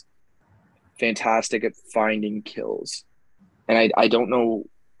 he's fantastic at finding kills. And I don't know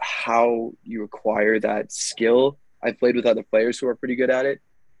how you acquire that skill. I've played with other players who are pretty good at it.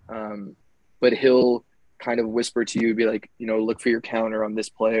 But he'll kind of whisper to you, be like, look for your counter on this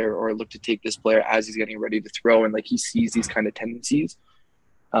player, or look to take this player as he's getting ready to throw. And like, he sees these kind of tendencies.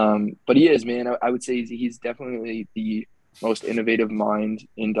 But he is, man, I would say he's definitely the most innovative mind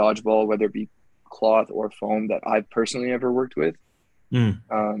in dodgeball, whether it be cloth or foam, that I've personally ever worked with.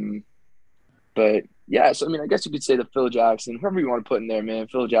 But yeah, so I mean, I guess you could say the Phil Jackson, whoever you want to put in there, man.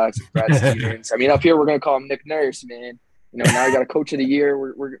 Phil Jackson, Brad Stevens. I mean, up here we're gonna call him Nick Nurse, man. Now I got a coach of the year.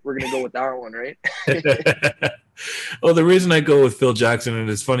 We're gonna go with that one, right? Well, the reason I go with Phil Jackson, and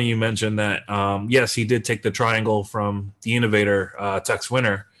it's funny you mentioned that. Yes, he did take the triangle from the innovator Tex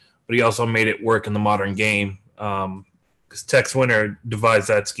Winter, but he also made it work in the modern game. Because Tex Winter devised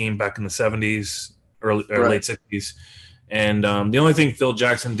that scheme back in the 70s, early or late 60s. And the only thing Phil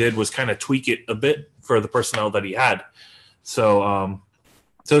Jackson did was kind of tweak it a bit for the personnel that he had. So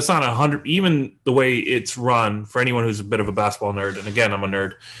it's not 100, even the way it's run for anyone who's a bit of a basketball nerd. And again, I'm a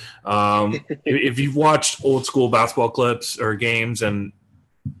nerd. If you've watched old school basketball clips or games and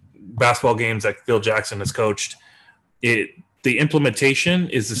basketball games that Phil Jackson has coached, the implementation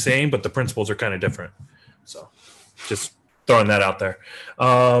is the same, but the principles are kind of different. So just throwing that out there.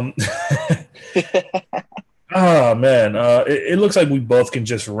 Oh, man. It looks like we both can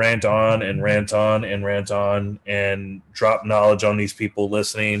just rant on and rant on and rant on and drop knowledge on these people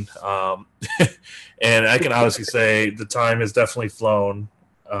listening. And I can honestly say the time has definitely flown.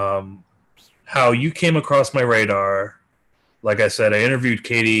 How you came across my radar, like I said, I interviewed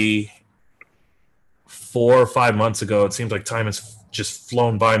Katie 4 or 5 months ago. It seems like time has just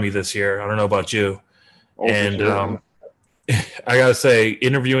flown by me this year. I don't know about you. I got to say,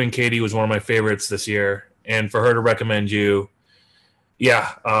 interviewing Katie was one of my favorites this year. And for her to recommend you, you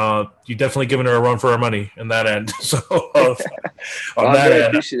definitely given her a run for her money in that end. So on that end,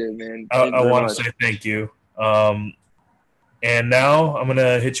 appreciate it, man. I want to say thank you. And now I'm going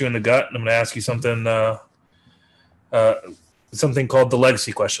to hit you in the gut, and I'm going to ask you something called the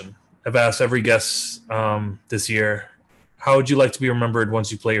legacy question. I've asked every guest this year, how would you like to be remembered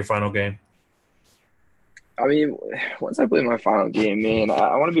once you play your final game? I mean, once I play my final game, man,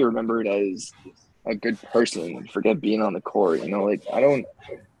 I want to be remembered as a good person. Forget being on the court. Like I don't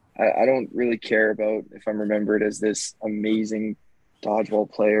really care about if I'm remembered as this amazing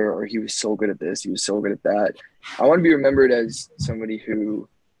dodgeball player, or he was so good at this, he was so good at that. I want to be remembered as somebody who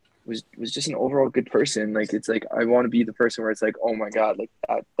was just an overall good person. Like, it's like, I want to be the person where it's like, oh my God, like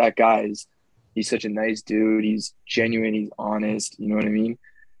that guy he's such a nice dude. He's genuine. He's honest. You know what I mean?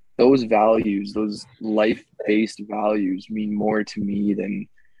 Those values, those life-based values mean more to me than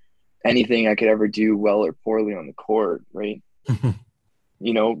anything I could ever do well or poorly on the court, right?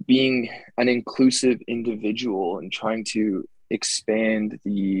 Being an inclusive individual and trying to expand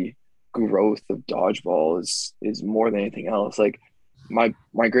the growth of dodgeball is more than anything else. Like, my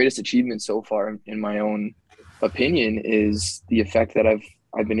greatest achievement so far, in my own opinion, is the effect that I've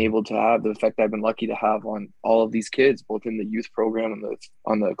been able to have, the effect I've been lucky to have on all of these kids, both in the youth program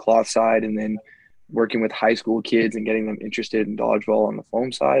on the cloth side, and then working with high school kids and getting them interested in dodgeball on the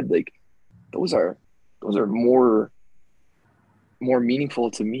foam side. Like, those are more meaningful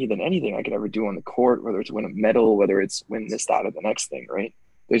to me than anything I could ever do on the court, whether it's win a medal, whether it's win this, that, or the next thing, right?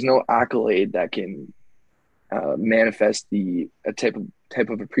 There's no accolade that can manifest the type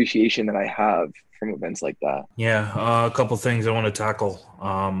of appreciation that I have from events like that. Yeah, a couple things I want to tackle.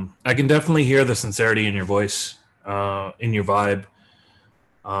 I can definitely hear the sincerity in your voice, in your vibe.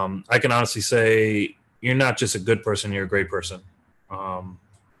 I can honestly say you're not just a good person, you're a great person.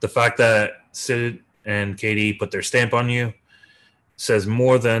 The fact that Sid and Katie put their stamp on you says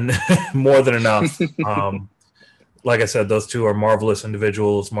more than enough. Like I said, those two are marvelous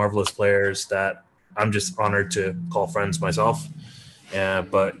individuals, marvelous players that I'm just honored to call friends myself.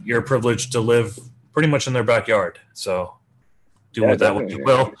 But you're privileged to live pretty much in their backyard. So do with that what you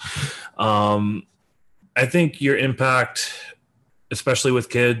will. I think your impact, especially with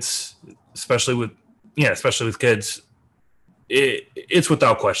kids, it's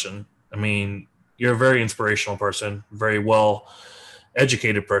without question. I mean, you're a very inspirational person, very well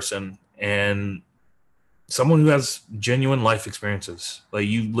educated person, and someone who has genuine life experiences. Like,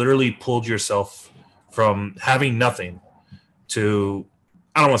 you literally pulled yourself from having nothing to,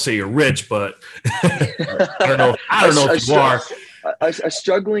 I don't want to say you're rich, but I don't know. I don't know if you are. A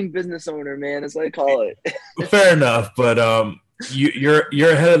struggling business owner, man, is what I call it. Fair enough, but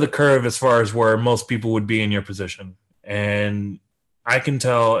you're ahead of the curve as far as where most people would be in your position. And I can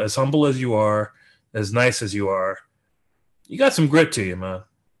tell, as humble as you are, as nice as you are, you got some grit to you, man.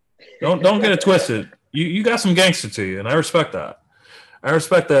 Don't get it twisted. You got some gangster to you, and I respect that. I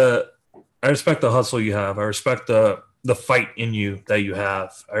respect the hustle you have. I respect the fight in you that you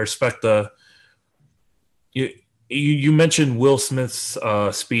have. I respect you mentioned Will Smith's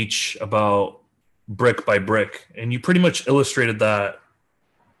speech about brick by brick, and you pretty much illustrated that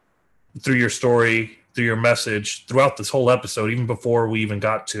through your story, through your message, throughout this whole episode, even before we even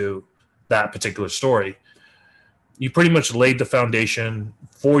got to that particular story. You pretty much laid the foundation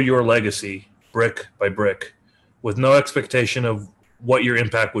for your legacy, brick by brick, with no expectation of what your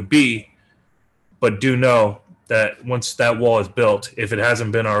impact would be, but do know that once that wall is built, if it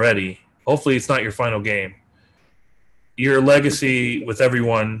hasn't been already, hopefully it's not your final game. Your legacy with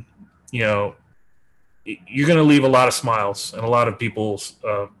everyone, you're going to leave a lot of smiles and a lot of people's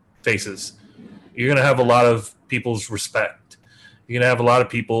faces. You're going to have a lot of people's respect. You're going to have a lot of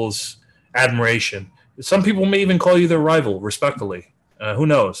people's admiration. Some people may even call you their rival, respectfully. Who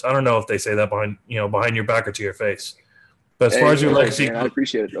knows? I don't know if they say that behind your back or to your face. But as far as your legacy, man, I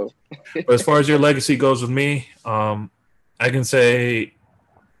appreciate it though. But as far as your legacy goes with me, I can say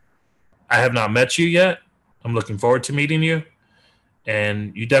I have not met you yet. I'm looking forward to meeting you,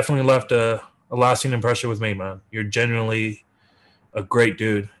 and you definitely left a lasting impression with me, man. You're genuinely a great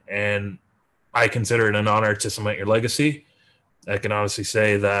dude, and I consider it an honor to cement your legacy. I can honestly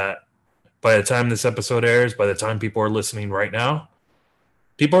say that by the time this episode airs, by the time people are listening right now,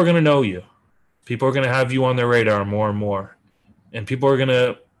 people are going to know you. People are going to have you on their radar more and more. And people are going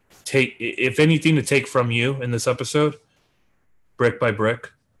to take, if anything, to take from you in this episode, brick by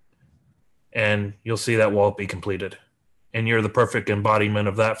brick, and you'll see that wall be completed. And you're the perfect embodiment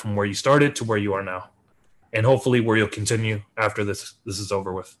of that, from where you started to where you are now. And hopefully where you'll continue after this is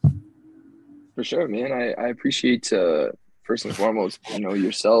over with. For sure, man. I appreciate, first and foremost,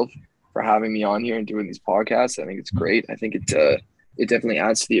 yourself for having me on here and doing these podcasts. I think it's great. I think it definitely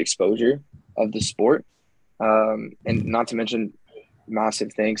adds to the exposure of the sport. And not to mention,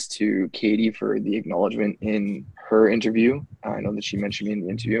 massive thanks to Katie for the acknowledgement in her interview. I know that she mentioned me in the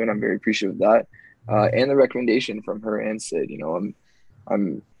interview, and I'm very appreciative of that. And the recommendation from her and Sid.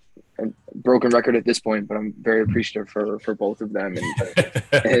 I'm a broken record at this point, but I'm very appreciative for both of them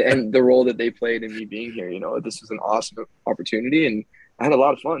and the role that they played in me being here. This was an awesome opportunity, and I had a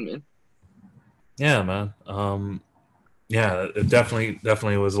lot of fun, man. Yeah, man. Yeah, it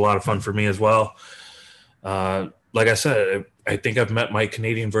definitely was a lot of fun for me as well. Like I said, I think I've met my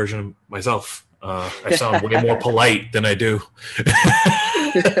Canadian version of myself. I sound way more polite than I do.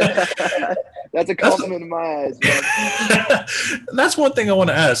 That's a compliment in my eyes, man. That's one thing I want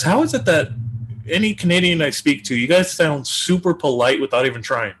to ask. How is it that any Canadian I speak to, you guys sound super polite without even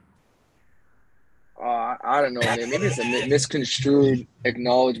trying? I don't know, man. Maybe it's a misconstrued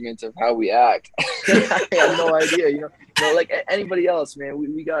acknowledgement of how we act. I have no idea. Like anybody else, man.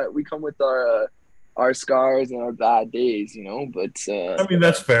 We come with our scars and our bad days, But I mean,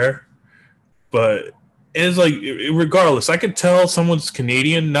 that's fair. But it's like, regardless, I could tell someone's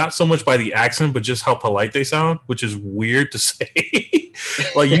Canadian not so much by the accent, but just how polite they sound, which is weird to say.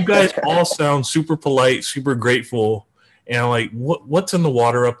 Like, you guys all sound super polite, super grateful. And I'm like, what's in the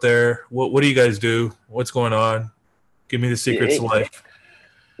water up there? What do you guys do? What's going on? Give me the secrets to life.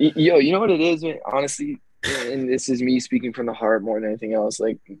 Yo, you know what it is, man? Honestly, and this is me speaking from the heart more than anything else.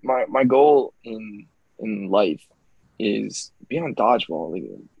 Like, my goal in life is beyond dodgeball. Like,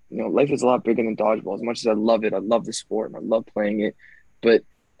 life is a lot bigger than dodgeball. As much as I love it, I love the sport and I love playing it. But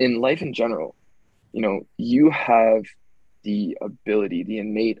in life in general, you have the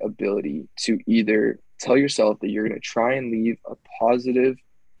innate ability to either tell yourself that you're going to try and leave a positive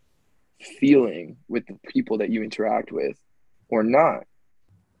feeling with the people that you interact with or not.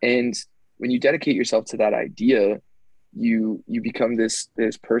 And when you dedicate yourself to that idea, you become this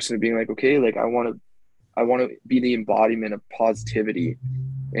person of being like, okay, like I want to be the embodiment of positivity,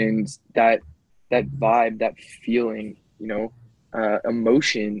 and that vibe, that feeling,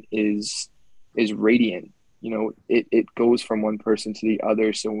 emotion is radiant. It goes from one person to the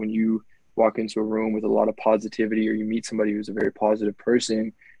other. So when you walk into a room with a lot of positivity, or you meet somebody who's a very positive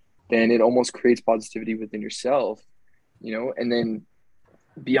person, then it almost creates positivity within yourself, and then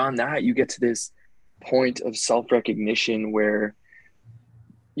beyond that, you get to this point of self-recognition where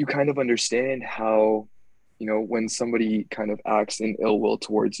you kind of understand how when somebody kind of acts in ill will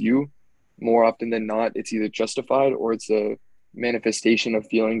towards you, more often than not, it's either justified or it's a manifestation of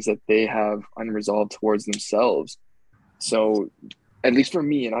feelings that they have unresolved towards themselves. So, at least for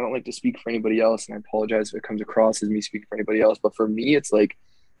me, and I don't like to speak for anybody else, and I apologize if it comes across as me speaking for anybody else, but for me, it's like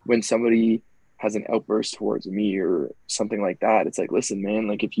when somebody has an outburst towards me or something like that, it's like, listen, man,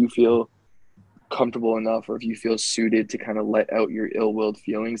 like if you feel comfortable enough or if you feel suited to kind of let out your ill-willed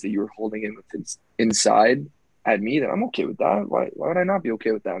feelings that you were holding in inside at me, then I'm okay with that. Why would I not be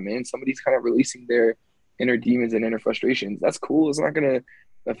okay with that, man? Somebody's kind of releasing their inner demons and inner frustrations. That's cool. It's not going to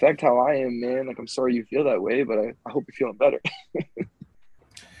affect how I am, man. Like, I'm sorry you feel that way, but I hope you're feeling better.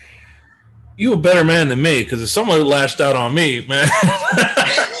 You a better man than me, because if someone lashed out on me, man,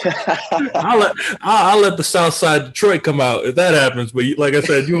 I'll let the South Side Detroit come out if that happens. But like I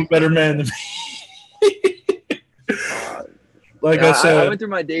said, you a better man than me. I said, I went through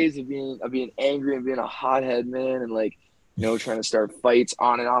my days of being angry and being a hothead, man, and like trying to start fights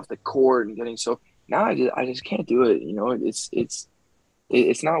on and off the court and getting so. Now I just can't do it.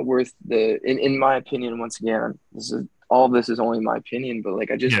 It's not worth in my opinion. Once again, all of this is only my opinion, but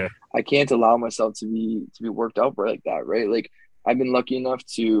like I can't allow myself to be worked up like that, right? Like I've been lucky enough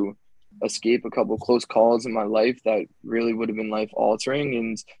to escape a couple of close calls in my life that really would have been life altering.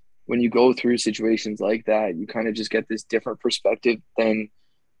 And when you go through situations like that, you kind of just get this different perspective than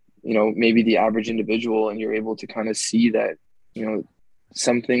maybe the average individual, and you're able to kind of see that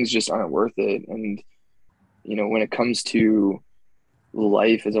some things just aren't worth it. And when it comes to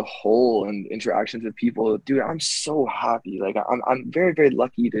life as a whole and interactions with people, dude, I'm so happy. Like I'm very, very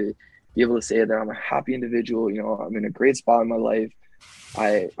lucky to be able to say that I'm a happy individual. I'm in a great spot in my life.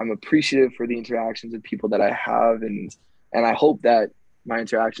 I'm appreciative for the interactions with people that I have, and I hope that my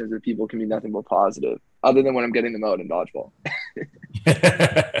interactions with people can be nothing but positive, other than when I'm getting them out in dodgeball.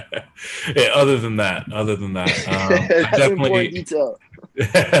 Yeah, other than that, That's an important detail.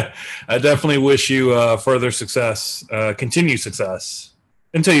 I definitely wish you further success, continued success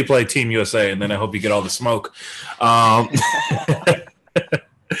until you play Team USA, and then I hope you get all the smoke. I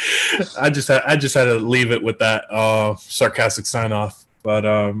just had to leave it with that sarcastic sign off.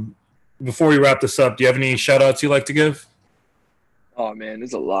 But before we wrap this up, do you have any shout outs you'd like to give? Oh man,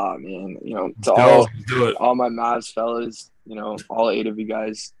 there's a lot, man. To all my Mavs fellas, all 8 of you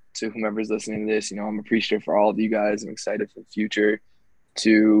guys, to whomever's listening to this, I'm appreciative for all of you guys. I'm excited for the future.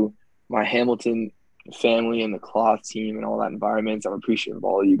 To my Hamilton family and the cloth team and all that environment, I'm appreciative of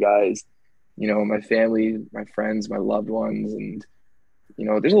all of you guys. My family, my friends, my loved ones, and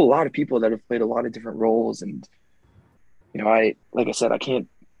there's a lot of people that have played a lot of different roles. And like I said, I can't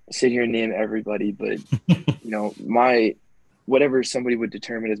sit here and name everybody, but my whatever somebody would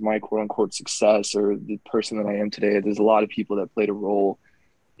determine as my quote unquote success or the person that I am today, there's a lot of people that played a role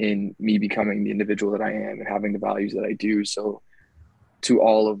in me becoming the individual that I am and having the values that I do. So to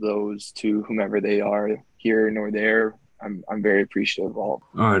all of those, to whomever they are, here nor there, I'm very appreciative of all.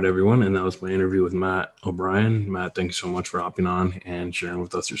 All right, everyone. And that was my interview with Matt O'Brien. Matt, thank you so much for hopping on and sharing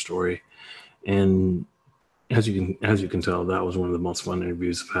with us your story. And as you can tell, that was one of the most fun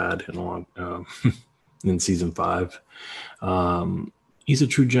interviews I've had in a long in season 5. He's a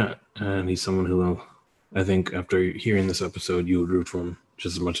true gent, and he's someone who I think after hearing this episode, you would root for him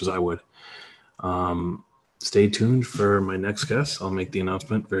just as much as I would. Stay tuned for my next guest. I'll make the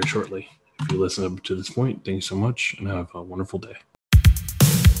announcement very shortly. If you listen up to this point, thank you so much, and have a wonderful day.